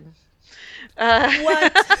baked chicken.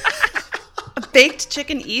 What? A baked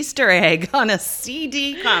chicken Easter egg on a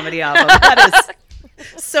CD comedy album. That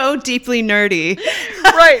is so deeply nerdy.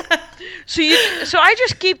 Right. So I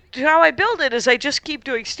just keep, how I build it is I just keep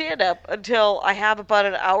doing stand-up until I have about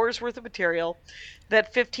an hour's worth of material.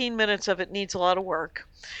 That 15 minutes of it needs a lot of work.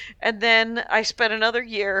 And then I spend another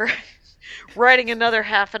year writing another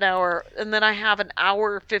half an hour, and then I have an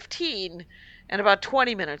hour 15, and about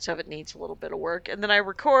 20 minutes of it needs a little bit of work. And then I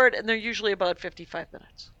record, and they're usually about 55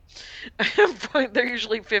 minutes. They're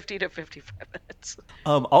usually 50 to 55 minutes.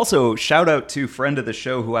 Also, shout out to friend of the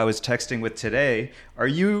show who I was texting with today. Are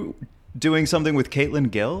you doing something with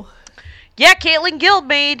Caitlin Gill? Yeah, Caitlin Gill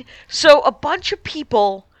made, so a bunch of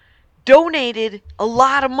people donated a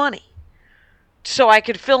lot of money so I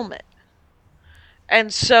could film it.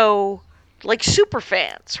 And so, like super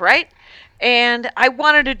fans, right? And I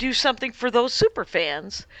wanted to do something for those super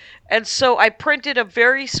fans. And so I printed a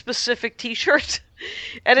very specific t-shirt.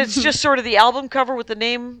 And it's just sort of the album cover with the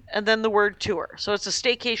name and then the word tour. So it's a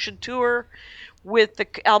staycation tour with the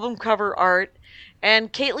album cover art.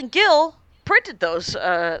 And Caitlin Gill printed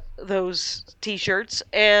those t-shirts,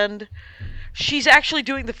 and she's actually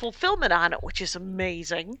doing the fulfillment on it, which is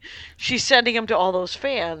amazing. She's sending them to all those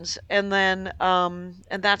fans, and then and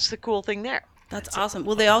that's the cool thing there. That's awesome.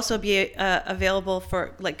 Will they also be available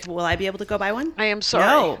for, like, will I be able to go buy one? I am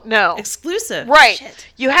sorry. No. Exclusive. Right. Shit.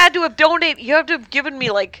 You had to have donated. You have to have given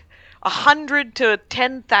me like $100,000 to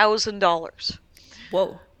 $10,000.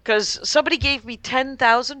 Whoa. Because somebody gave me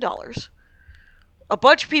 $10,000. A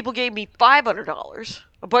bunch of people gave me $500.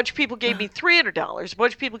 A bunch of people gave me $300. A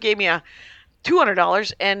bunch of people gave me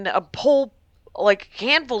 $200, and a whole, like,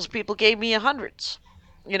 handfuls of people gave me hundreds.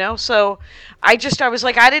 You know, so I was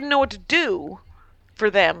like, I didn't know what to do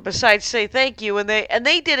for them besides say thank you, and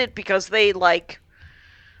they did it because they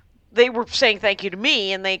were saying thank you to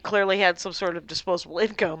me, and they clearly had some sort of disposable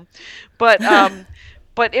income, but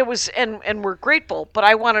but it was, and we're grateful. But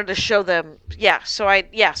I wanted to show them, so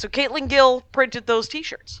Caitlin Gill printed those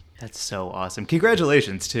T-shirts. That's so awesome!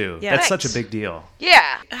 Congratulations too. Yeah, that's thanks. such a big deal.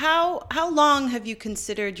 Yeah. How long have you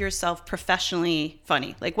considered yourself professionally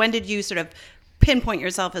funny? Like, when did you sort of pinpoint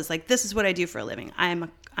yourself as like, this is what I do for a living? I'm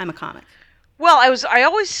a comic. Well,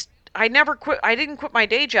 I never quit. I didn't quit my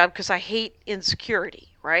day job because I hate insecurity,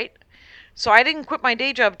 right? So I didn't quit my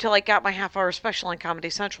day job until I got my half-hour special on Comedy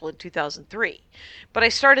Central in 2003. But I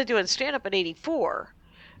started doing stand-up in 84,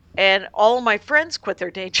 and all of my friends quit their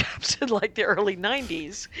day jobs in like the early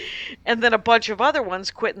 90s, and then a bunch of other ones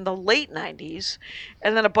quit in the late 90s,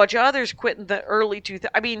 and then a bunch of others quit in the early 2000s.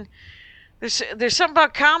 I mean, there's something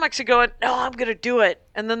about comics that going, no, I'm going to do it.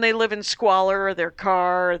 And then they live in squalor, or their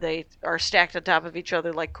car, or they are stacked on top of each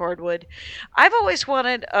other like cordwood. I've always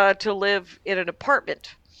wanted to live in an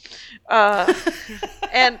apartment.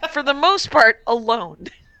 And for the most part, alone.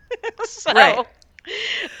 So, right.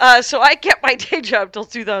 So I kept my day job till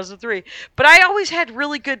 2003. But I always had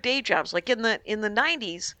really good day jobs. Like in the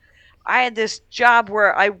 90s, I had this job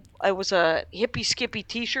where I was a hippie skippy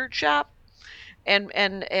t-shirt shop. And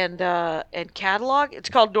catalog. It's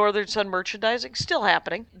called Northern Sun Merchandising. Still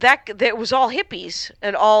happening. That was all hippies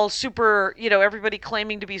and all super, everybody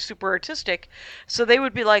claiming to be super artistic. So they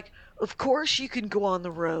would be like, "Of course you can go on the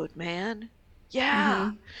road, man."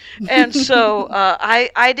 Yeah. Mm-hmm. And so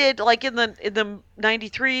I did, like, in the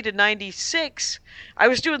 93 to 96, I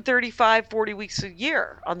was doing 35, 40 weeks a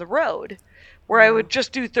year on the road, where I would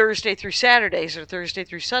just do Thursday through Saturdays or Thursday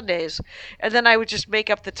through Sundays, and then I would just make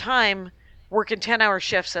up the time working 10-hour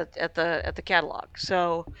shifts at the catalog.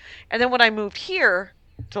 So, and then when I moved here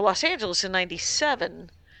to Los Angeles in 97,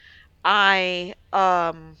 I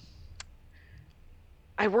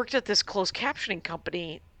worked at this closed captioning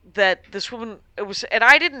company that this woman, and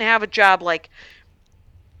I didn't have a job like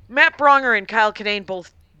Matt Bronger and Kyle Kinane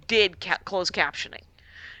both did closed captioning.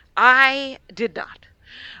 I did not.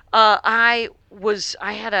 I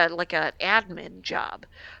had an admin job,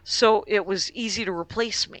 so it was easy to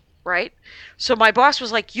replace me. Right? So my boss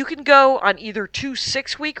was like, you can go on either 2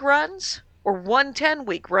 6-week runs or 1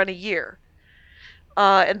 10-week run a year.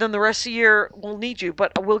 And then the rest of the year we'll need you,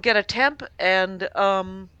 but we'll get a temp and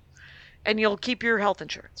you'll keep your health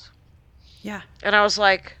insurance. Yeah. And I was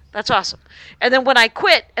like, that's awesome. And then when I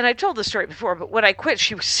quit, and I told this story before, but when I quit,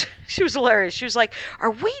 she was hilarious. She was like,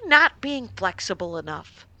 are we not being flexible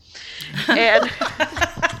enough? And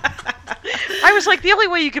I was like, the only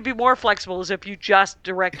way you could be more flexible is if you just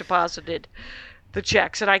direct deposited the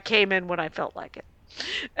checks, and I came in when I felt like it,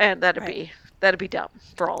 and that'd be That'd be dumb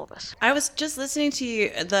for all of us. I was just listening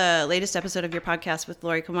to the latest episode of your podcast with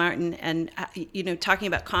Lori Kilmartin and, talking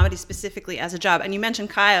about comedy specifically as a job. And you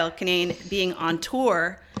mentioned Kyle Kinane being on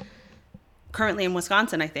tour currently in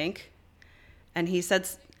Wisconsin, I think. And he said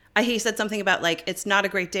something about, like, it's not a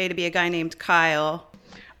great day to be a guy named Kyle.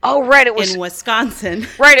 Oh, right. It was in Wisconsin.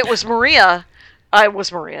 Right. It was Maria. It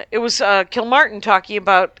was Kilmartin talking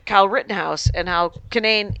about Kyle Rittenhouse and how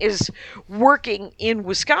Kinane is working in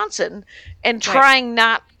Wisconsin and trying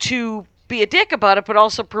not to be a dick about it, but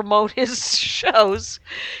also promote his shows.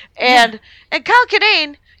 And Kyle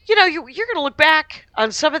Kinane, you're going to look back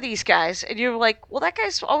on some of these guys and you're like, well, that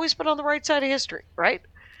guy's always been on the right side of history, right?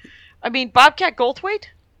 I mean, Bobcat Goldthwait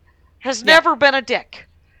has never been a dick.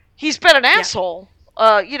 He's been an asshole.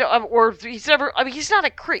 Or he's never, he's not a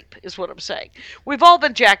creep, is what I'm saying. We've all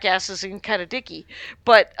been jackasses and kind of dicky,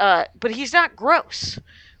 but he's not gross,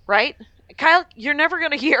 right? Kyle, you're never going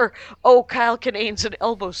to hear, oh, Kyle Kinane's an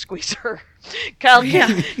elbow squeezer. Kyle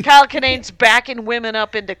Kinane's backing women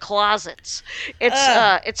up into closets.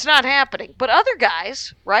 It's not happening. But other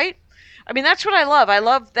guys, right? I mean, that's what I love. I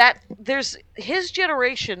love that there's his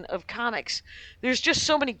generation of comics. There's just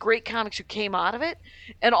so many great comics who came out of it,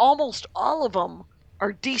 and almost all of them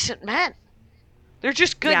are decent men. They're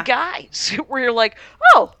just good guys where you're like,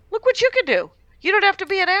 oh, look what you can do. You don't have to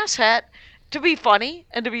be an asshat to be funny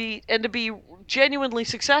and to be genuinely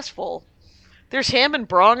successful. There's him and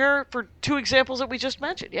Bronger for two examples that we just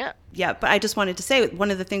mentioned. Yeah, but I just wanted to say one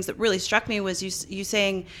of the things that really struck me was you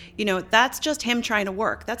saying, that's just him trying to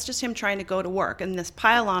work. That's just him trying to go to work. And this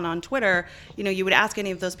pile on Twitter, you would ask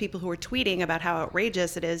any of those people who are tweeting about how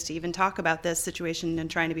outrageous it is to even talk about this situation and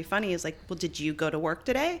trying to be funny is like, well, did you go to work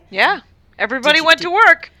today? Yeah, everybody went to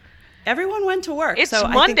work. Everyone went to work. It's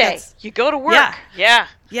Monday. You go to work.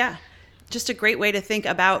 Yeah. Just a great way to think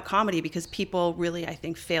about comedy because people really, I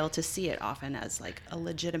think, fail to see it often as like a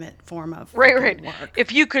legitimate form of right. work.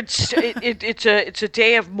 If you could, it's a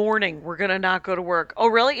day of mourning. We're gonna not go to work. Oh,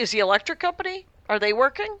 really? Is the electric company? Are they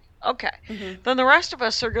working? Okay, then the rest of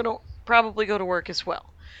us are gonna probably go to work as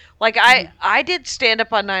well. Like I did stand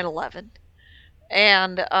up on 9/11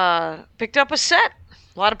 and picked up a set.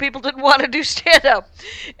 A lot of people didn't want to do stand up,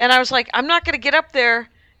 and I was like, I'm not gonna get up there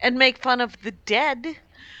and make fun of the dead.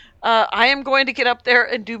 I am going to get up there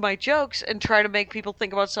and do my jokes and try to make people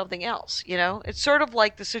think about something else, It's sort of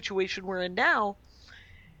like the situation we're in now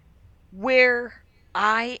where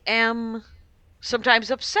I am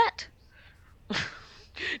sometimes upset,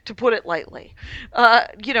 to put it lightly.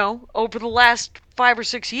 Over the last 5 or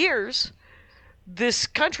 6 years, this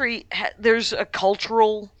country,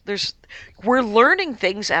 we're learning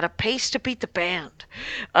things at a pace to beat the band.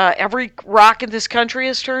 Every rock in this country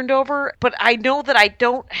is turned over, but I know that I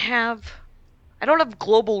don't have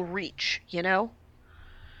global reach,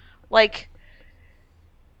 Like,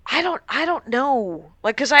 I don't know.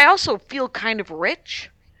 Like, cause I also feel kind of rich,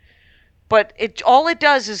 but all it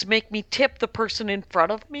does is make me tip the person in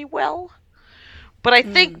front of me well. But I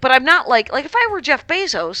think, but I'm not like if I were Jeff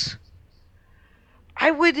Bezos, I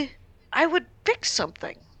would fix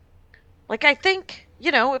something. Like, I think,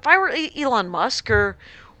 if I were Elon Musk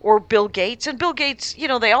or Bill Gates, and Bill Gates,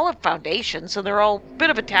 they all have foundations, and they're all a bit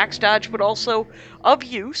of a tax dodge, but also of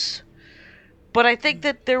use. But I think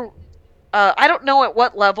that I don't know at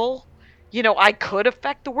what level, I could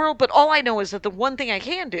affect the world, but all I know is that the one thing I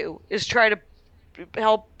can do is try to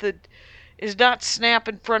help is not snap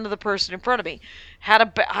in front of the person in front of me.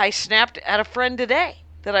 I snapped at a friend today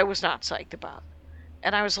that I was not psyched about.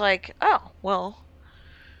 And I was like, oh, well,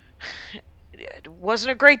 it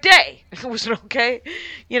wasn't a great day. It was okay.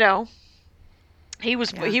 He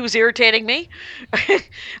was irritating me.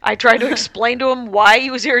 I tried to explain to him why he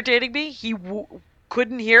was irritating me. He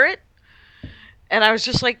couldn't hear it. And I was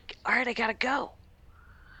just like, all right, I got to go.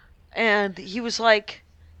 And he was like,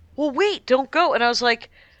 well, wait, don't go. And I was like,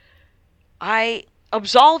 I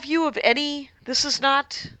absolve you of this is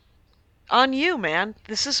not on you, man.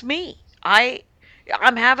 This is me.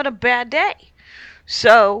 I'm having a bad day.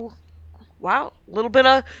 So, wow, a little bit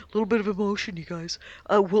of emotion, you guys.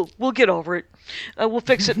 We'll get over it. We'll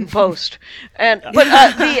fix it in post. But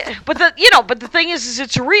the thing is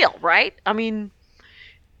it's real, right? I mean,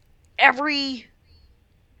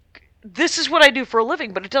 this is what I do for a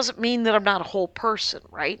living, but it doesn't mean that I'm not a whole person,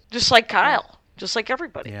 right? Just like Kyle, just like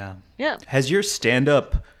everybody. Yeah. Has your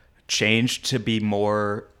stand-up changed to be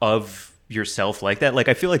more of yourself like that? Like,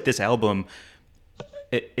 I feel like this album,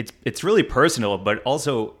 it's really personal, but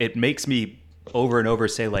also it makes me over and over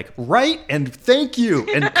say like right and thank you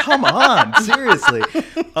and come on, seriously.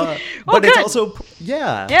 But it's also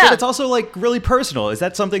but it's also like really personal. Is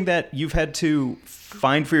that something that you've had to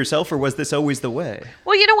find for yourself, or was this always the way?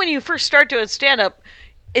 Well, when you first start doing stand-up,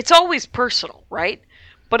 it's always personal, right?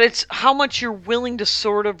 But it's how much you're willing to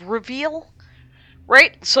sort of reveal,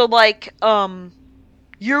 right? So like everyone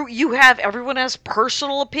has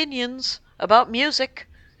personal opinions about music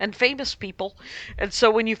and famous people. And so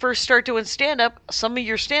when you first start doing stand-up, some of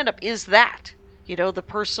your stand-up is that, the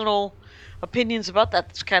personal opinions about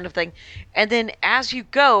that kind of thing. And then as you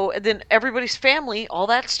go, and then everybody's family, all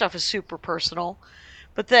that stuff is super personal.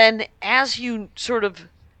 But then as you sort of,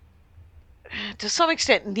 to some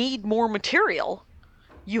extent, need more material,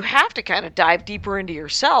 you have to kind of dive deeper into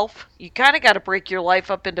yourself. You kind of got to break your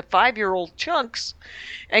life up into 5-year-old chunks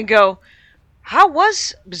and go, how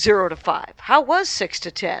was 0 to 5? How was 6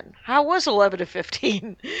 to 10? How was 11 to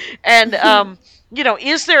 15? And,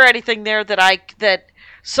 is there anything there that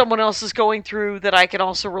someone else is going through that I can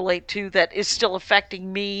also relate to that is still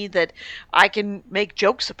affecting me that I can make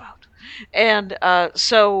jokes about? And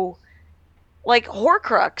so, like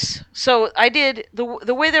Horcrux, so I did,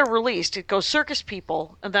 the way they're released, it goes Circus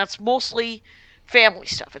People, and that's mostly family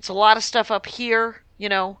stuff. It's a lot of stuff up here,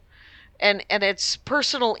 and it's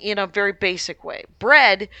personal in a very basic way.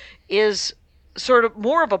 Bread is sort of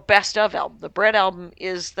more of a best of album. The Bread album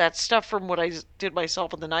is that stuff from what I did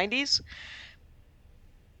myself in the 90s,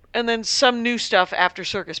 and then some new stuff after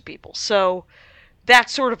Circus People. So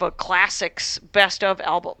that's sort of a classics best of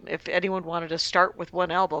album. If anyone wanted to start with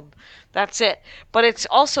one album, that's it. But it's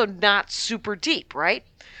also not super deep, right?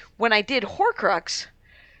 When I did Horcrux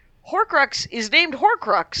is named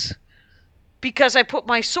Horcrux because I put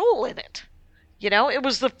my soul in it. It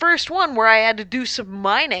was the first one where I had to do some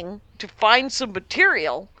mining to find some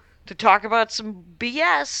material, to talk about some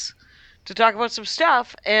BS, to talk about some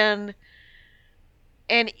stuff, and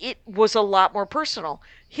it was a lot more personal.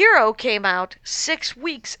 Hero came out 6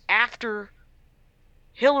 weeks after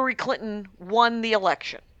Hillary Clinton won the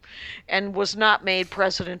election and was not made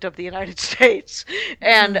president of the United States.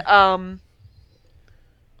 And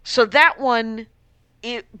so that one,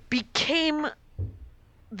 it became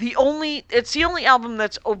it's the only album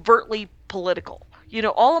that's overtly political.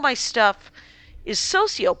 All of my stuff is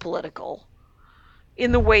socio-political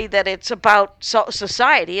in the way that it's about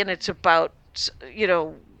society and it's about,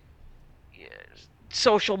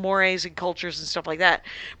 social mores and cultures and stuff like that.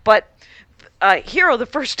 But Hero, the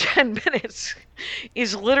first 10 minutes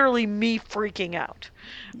is literally me freaking out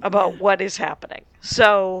about what is happening.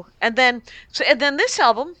 So and then this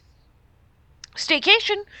album,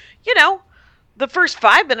 Staycation, the first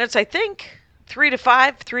 5 minutes, I think 3 to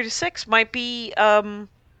 5, 3 to 6 might be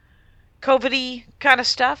COVID-y kind of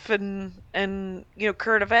stuff and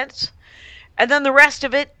current events, and then the rest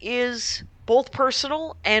of it is both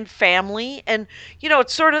personal and family. And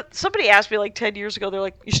it's sort of, somebody asked me like 10 years ago, they're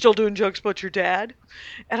like, you still doing jokes about your dad?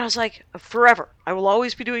 And I was like, forever. I will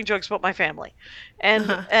always be doing jokes about my family.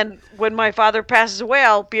 And and when my father passes away,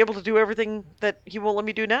 I'll be able to do everything that he won't let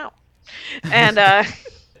me do now. And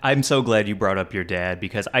I'm so glad you brought up your dad,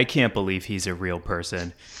 because I can't believe he's a real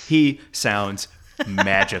person. He sounds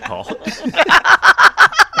magical.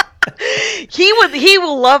 He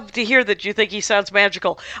will love to hear that you think he sounds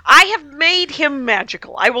magical. I have made him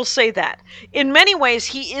magical. I will say that. In many ways,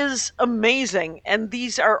 he is amazing, and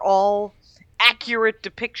these are all accurate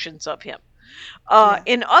depictions of him.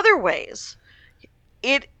 In other ways,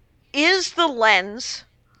 it is the lens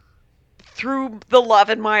through the love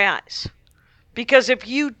in my eyes. Because if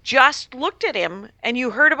you just looked at him and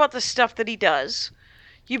you heard about the stuff that he does,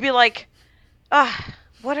 you'd be like,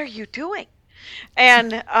 what are you doing?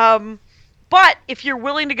 And but if you're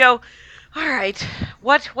willing to go, all right,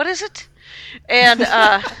 what is it? And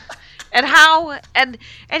and how and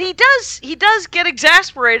he does get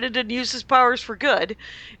exasperated and use his powers for good,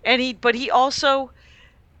 but he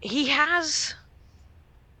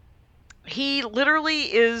literally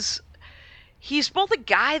is, he's both a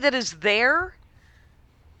guy that is there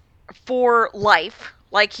for life,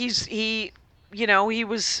 like he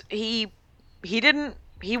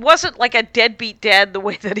wasn't like a deadbeat dad the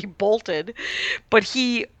way that he bolted, but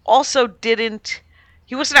he also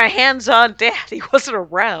he wasn't a hands-on dad. He wasn't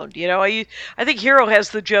around, I think Hero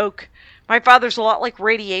has the joke, my father's a lot like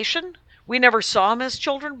radiation. We never saw him as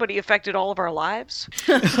children, but he affected all of our lives.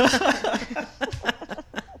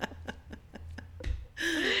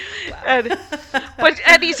 And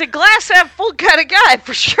he's a glass half full kind of guy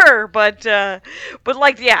for sure, but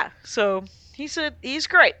like, yeah, so he's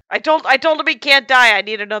great. I told him he can't die. I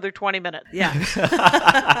need another 20 minutes.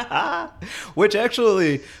 Yeah. Which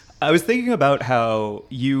actually, I was thinking about how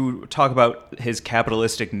you talk about his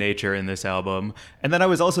capitalistic nature in this album, and then I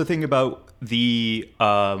was also thinking about the,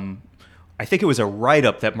 I think it was a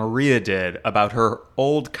write-up that Maria did about her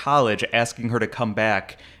old college asking her to come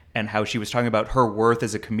back, and how she was talking about her worth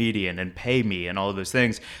as a comedian and pay me and all of those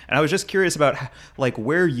things. And I was just curious about like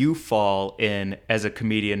where you fall in as a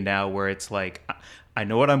comedian now, where it's like, I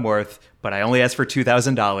know what I'm worth, but I only asked for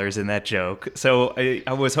 $2,000 in that joke. So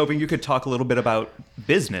I was hoping you could talk a little bit about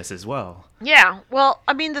business as well. Yeah. Well,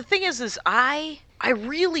 I mean, the thing is I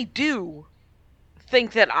really do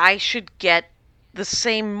think that I should get the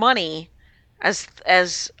same money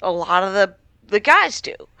as a lot of the guys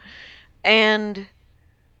do.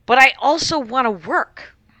 But I also want to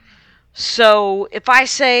work. So if I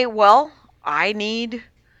say, well, I need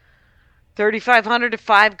 $3,500 to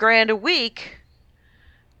 $5,000 a week,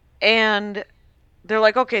 and they're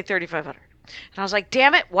like, okay, $3,500. And I was like,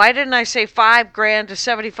 damn it, why didn't I say $5,000 to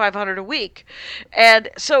 $7,500 a week? And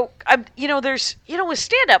so, there's, with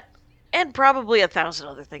stand-up, and probably 1,000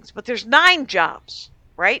 other things, but there's 9 jobs,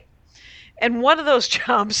 right? And one of those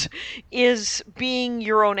jobs is being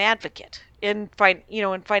your own advocate in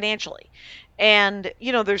financially. And,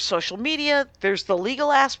 there's social media, there's the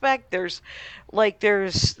legal aspect, there's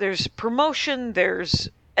promotion,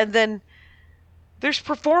 and then there's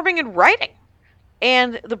performing and writing.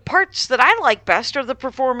 And the parts that I like best are the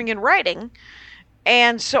performing and writing.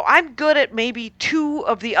 And so I'm good at maybe 2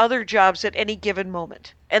 of the other jobs at any given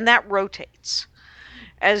moment. And that rotates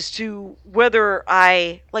as to whether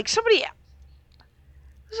somebody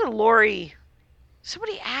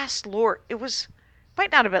asked Lori,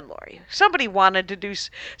 might not have been Lori. Somebody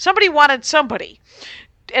wanted somebody,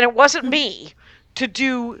 and it wasn't me, to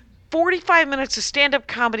do 45 minutes of stand-up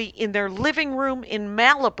comedy in their living room in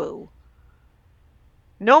Malibu.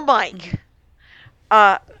 No mic.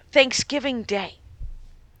 Thanksgiving Day.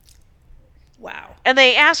 Wow. And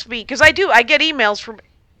they asked me, because I get emails from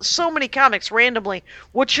so many comics randomly,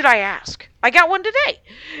 what should I ask? I got one today.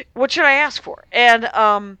 What should I ask for? And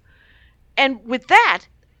with that,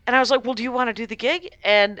 and I was like, well, do you want to do the gig?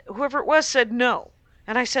 And whoever it was said no.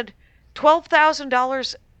 And I said,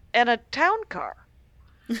 $12,000 and a town car.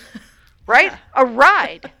 Right? Yeah. A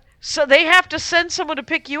ride. So they have to send someone to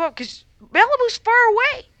pick you up because Malibu's far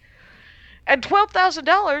away. And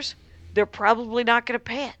 $12,000, they're probably not going to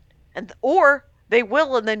pay it. Or they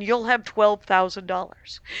will, and then you'll have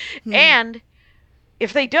 $12,000. And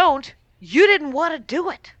if they don't, you didn't want to do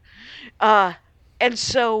it. And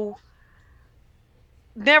so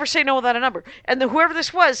never say no without a number. And whoever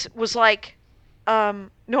this was like, no,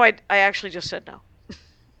 I actually just said no.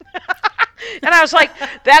 And I was like,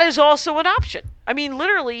 that is also an option. I mean,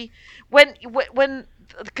 literally, when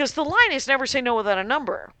because the line is never say no without a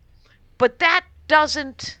number. But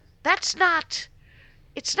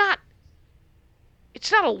it's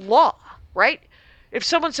not a law, right? If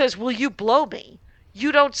someone says, will you blow me?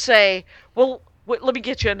 You don't say, well, let me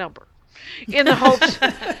get you a number. In the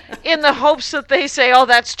hopes that they say, oh,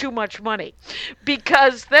 that's too much money.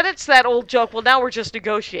 Because then it's that old joke, well, now we're just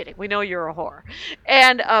negotiating. We know you're a whore.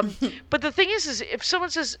 And but the thing is if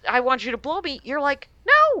someone says, I want you to blow me, you're like,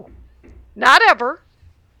 no, not ever.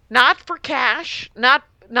 Not for cash. Not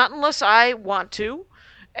unless I want to.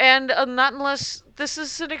 And not unless this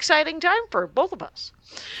is an exciting time for both of us.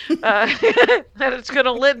 That it's going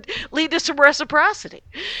to lead to some reciprocity.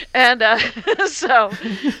 And so...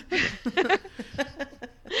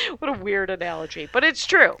 What a weird analogy, but it's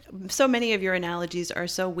true. So many of your analogies are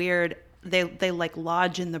so weird. They like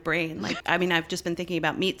lodge in the brain. Like, I mean, I've just been thinking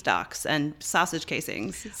about meat stocks and sausage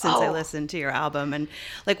casings since I listened to your album, and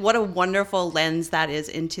like what a wonderful lens that is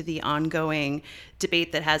into the ongoing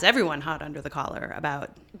debate that has everyone hot under the collar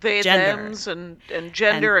about they, gender thems and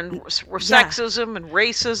gender and sexism and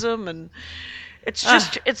racism, and it's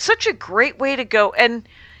just it's such a great way to go. And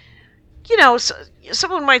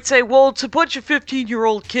someone might say, well, it's a bunch of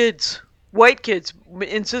 15-year-old kids, white kids,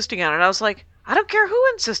 insisting on it. I was like, I don't care who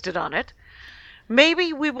insisted on it.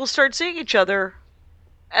 Maybe we will start seeing each other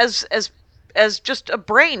as just a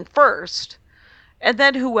brain first, and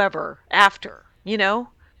then whoever after,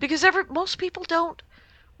 because most people don't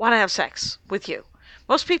want to have sex with you.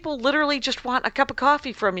 Most people literally just want a cup of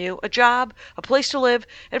coffee from you, a job, a place to live,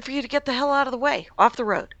 and for you to get the hell out of the way, off the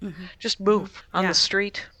road. Mm-hmm. Just move on the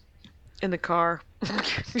street, in the car.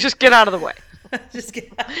 Just get out of the way.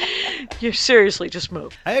 You seriously just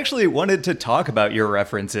move. I actually wanted to talk about your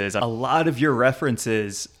references. A lot of your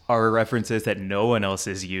references are references that no one else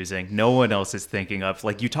is using, no one else is thinking of.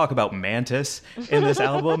 Like, you talk about Mantis in this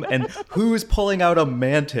album, and who's pulling out a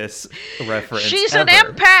Mantis reference? She's ever?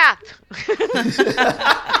 An empath.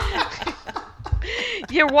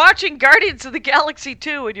 you're watching Guardians of the Galaxy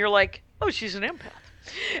 2 and you're like, oh, she's an empath.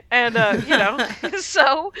 And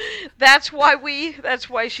so that's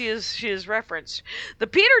why she is referenced. The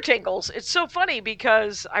Peter Tingles, it's so funny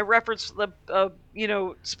because I referenced the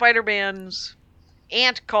Spider-Man's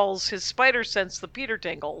aunt calls his spider sense the Peter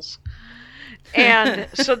Tingles. And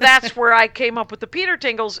so that's where I came up with the Peter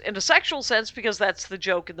Tingles in a sexual sense, because that's the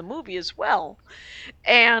joke in the movie as well.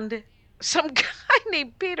 And some guy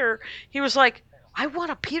named Peter, he was like, I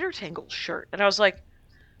want a Peter Tingles shirt. And I was like,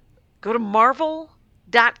 go to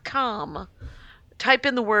Marvel.com, type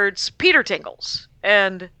in the words Peter Tingles,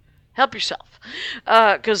 and help yourself.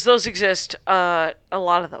 Because those exist. A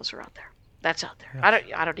lot of those are out there. That's out there. I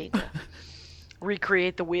don't need to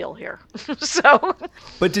recreate the wheel here. So,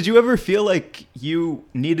 but did you ever feel like you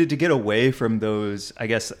needed to get away from those, I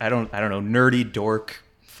guess, I don't know, nerdy dork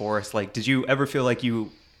force? Like, did you ever feel like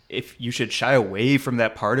if you should shy away from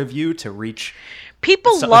that part of you to reach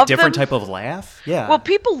people love a different them. Type of laugh? Yeah. Well,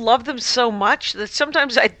 people love them so much that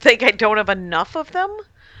sometimes I think I don't have enough of them.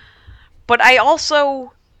 But I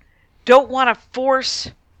also don't want to force,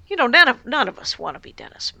 none of us want to be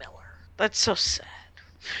Dennis Miller. That's so sad.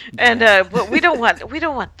 And but we don't want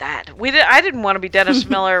that. I didn't want to be Dennis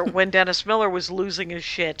Miller when Dennis Miller was losing his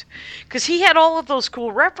shit, because he had all of those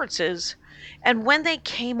cool references, and when they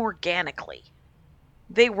came organically,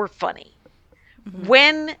 they were funny. Mm-hmm.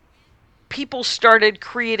 When people started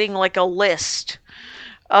creating like a list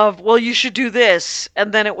of, well, you should do this,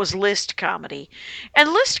 and then it was list comedy,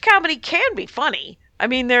 and list comedy can be funny. I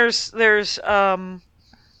mean, there's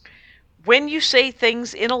when you say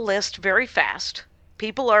things in a list very fast,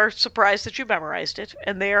 people are surprised that you memorized it,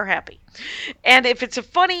 and they are happy. And if it's a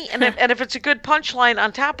funny, and if it's a good punchline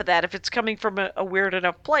on top of that, if it's coming from a weird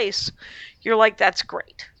enough place, you're like, that's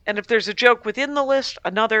great. And if there's a joke within the list,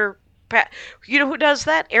 you know who does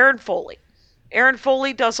that? Aaron Foley. Aaron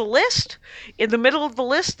Foley does a list. In the middle of the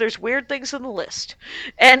list, there's weird things in the list.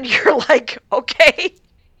 And you're like, okay.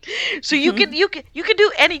 So you can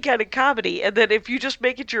do any kind of comedy, and then if you just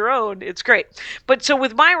make it your own, it's great. But so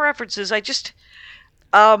with my references, I just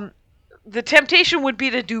the temptation would be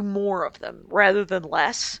to do more of them rather than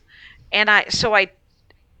less, and I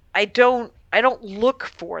don't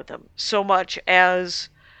look for them so much as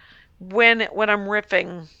when I'm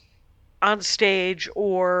riffing on stage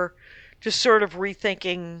or just sort of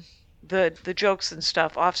rethinking the jokes and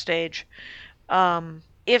stuff off stage.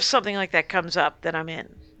 If something like that comes up, then I'm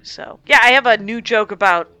in. So yeah, I have a new joke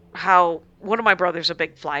about how one of my brothers is a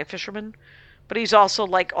big fly fisherman, but he's also,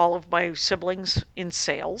 like all of my siblings, in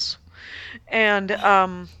sales. And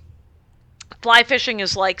fly fishing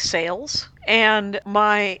is like sales. And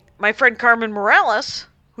my friend Carmen Morales,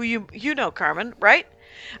 who you know Carmen, right?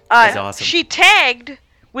 That's awesome. She tagged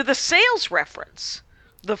with a sales reference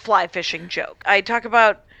the fly fishing joke. I talk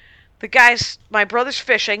about my brother's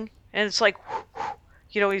fishing, and it's like,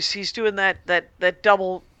 he's doing that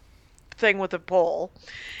double thing with a pole.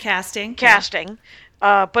 Casting.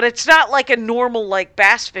 But it's not like a normal, like,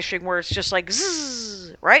 bass fishing where it's just like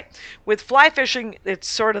zzz, right? With fly fishing, it's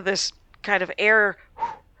sort of this kind of air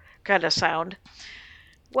kind of sound.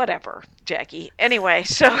 Whatever, Jackie. Anyway,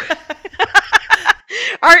 so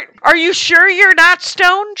are you sure you're not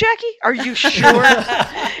stoned, Jackie? Are you sure?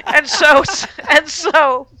 and so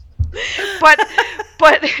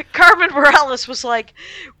but Carmen Morales was like,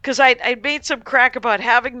 because I made some crack about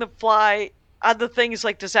having the fly on the thing. Is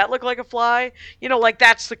like, does that look like a fly? Like,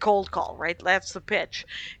 that's the cold call, right? That's the pitch.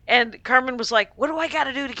 And Carmen was like, what do I got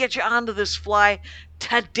to do to get you onto this fly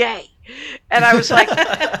today? And I was like,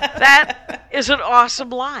 that is an awesome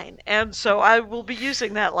line. And so I will be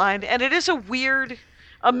using that line. And it is a weird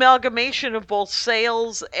amalgamation of both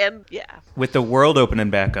sales and with the world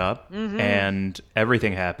opening back up and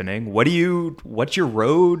everything happening, what's your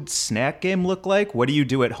road snack game look like? What do you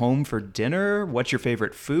do at home for dinner? What's your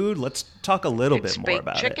favorite food? Let's talk a little bit more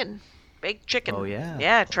about it. Baked chicken. Oh yeah.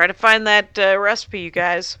 Yeah, try to find that recipe, you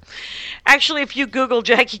guys. Actually, if you Google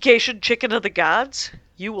Jackie Cation Chicken of the Gods,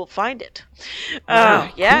 you will find it.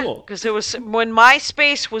 Wow, yeah, cool. because it was when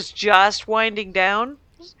MySpace was just winding down.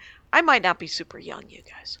 I might not be super young, you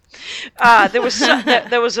guys. There was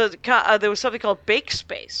something called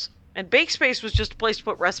BakeSpace, and BakeSpace was just a place to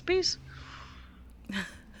put recipes.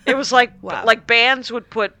 It was like like bands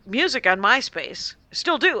would put music on MySpace,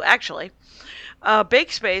 still do actually.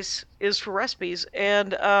 BakeSpace is for recipes,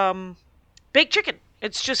 and baked chicken.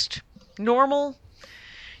 It's just normal.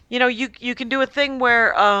 You can do a thing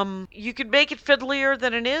where you can make it fiddlier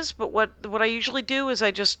than it is, but what I usually do is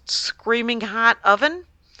I just screaming hot oven.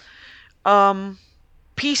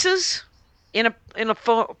 Pieces in a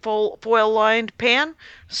foil lined pan,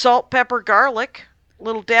 salt, pepper, garlic,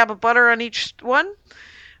 little dab of butter on each one.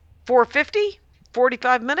 450,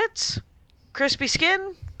 45 minutes, crispy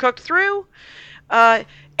skin, cooked through. And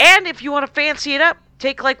if you want to fancy it up,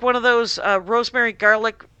 take like one of those rosemary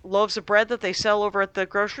garlic loaves of bread that they sell over at the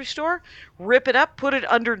grocery store, rip it up, put it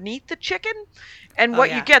underneath the chicken, and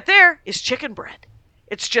what you get there is chicken bread.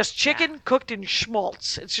 It's just chicken cooked in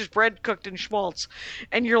schmaltz. It's just bread cooked in schmaltz.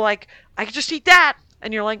 And you're like, I could just eat that.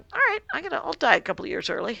 And you're like, all right, I'll die a couple of years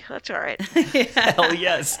early. That's all right. Hell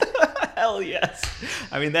yes. Hell yes.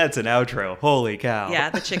 I mean, that's an outro. Holy cow. Yeah,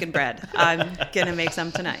 the chicken bread. I'm going to make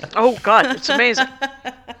some tonight. Oh, God, it's amazing.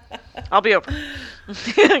 I'll be over.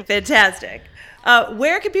 Fantastic.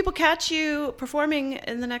 Where can people catch you performing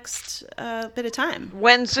in the next bit of time?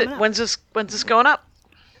 When's this going up?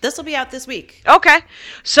 This will be out this week. Okay.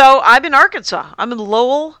 So I'm in Arkansas. I'm in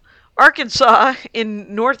Lowell, Arkansas,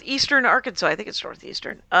 in northeastern Arkansas. I think it's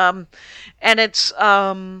northeastern. And it's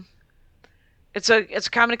a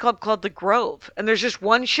comedy club called The Grove. And there's just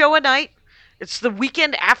one show a night. It's the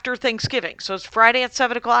weekend after Thanksgiving. So it's Friday at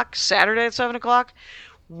 7 o'clock, Saturday at 7 o'clock.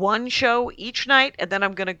 One show each night. And then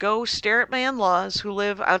I'm going to go stare at my in-laws who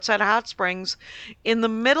live outside of Hot Springs in the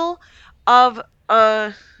middle of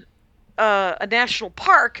a national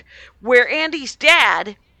park where Andy's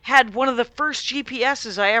dad had one of the first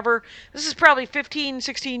GPSs I ever, this is probably 15,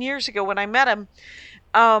 16 years ago when I met him.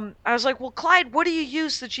 I was like, well, Clyde, what do you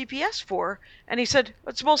use the GPS for? And he said,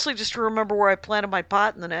 it's mostly just to remember where I planted my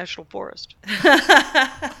pot in the national forest.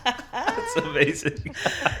 That's amazing.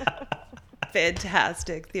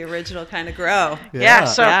 Fantastic. The original kind of grow.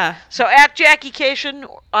 So at Jackie Cation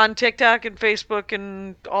on TikTok and Facebook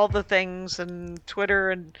and all the things and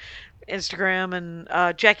Twitter and Instagram and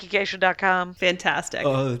JackieCation.com. Fantastic.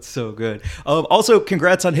 Oh, that's so good. Also,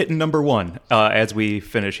 congrats on hitting number one as we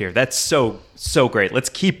finish here. That's so great. Let's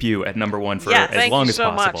keep you at number one for as long as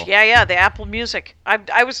possible. Thank you so much. Yeah, the Apple Music.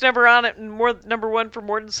 I was never on it number one for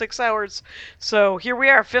more than 6 hours. So here we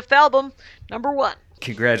are, 5th album, number one.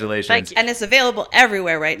 Congratulations. Thank you. And it's available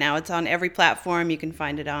everywhere right now. It's on every platform. You can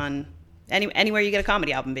find it on anywhere you get a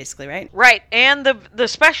comedy album, basically, right? Right. And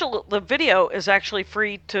the video is actually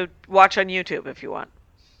free to watch on YouTube if you want.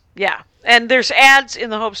 Yeah. And there's ads in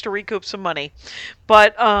the hopes to recoup some money.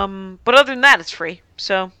 But other than that, it's free.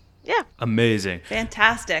 So, yeah. Amazing.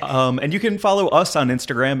 Fantastic. And you can follow us on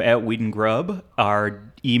Instagram at Weed and Grub. Our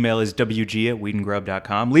email is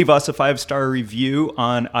wg@weedandgrub.com. Leave us a 5-star review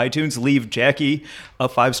on iTunes. Leave Jackie a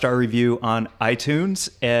 5-star review on iTunes.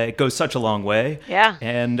 It goes such a long way. Yeah.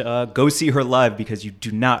 And go see her live because you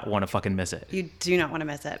do not want to fucking miss it. You do not want to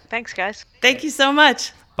miss it. Thanks, guys. Thank you so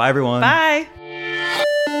much. Bye, everyone. Bye.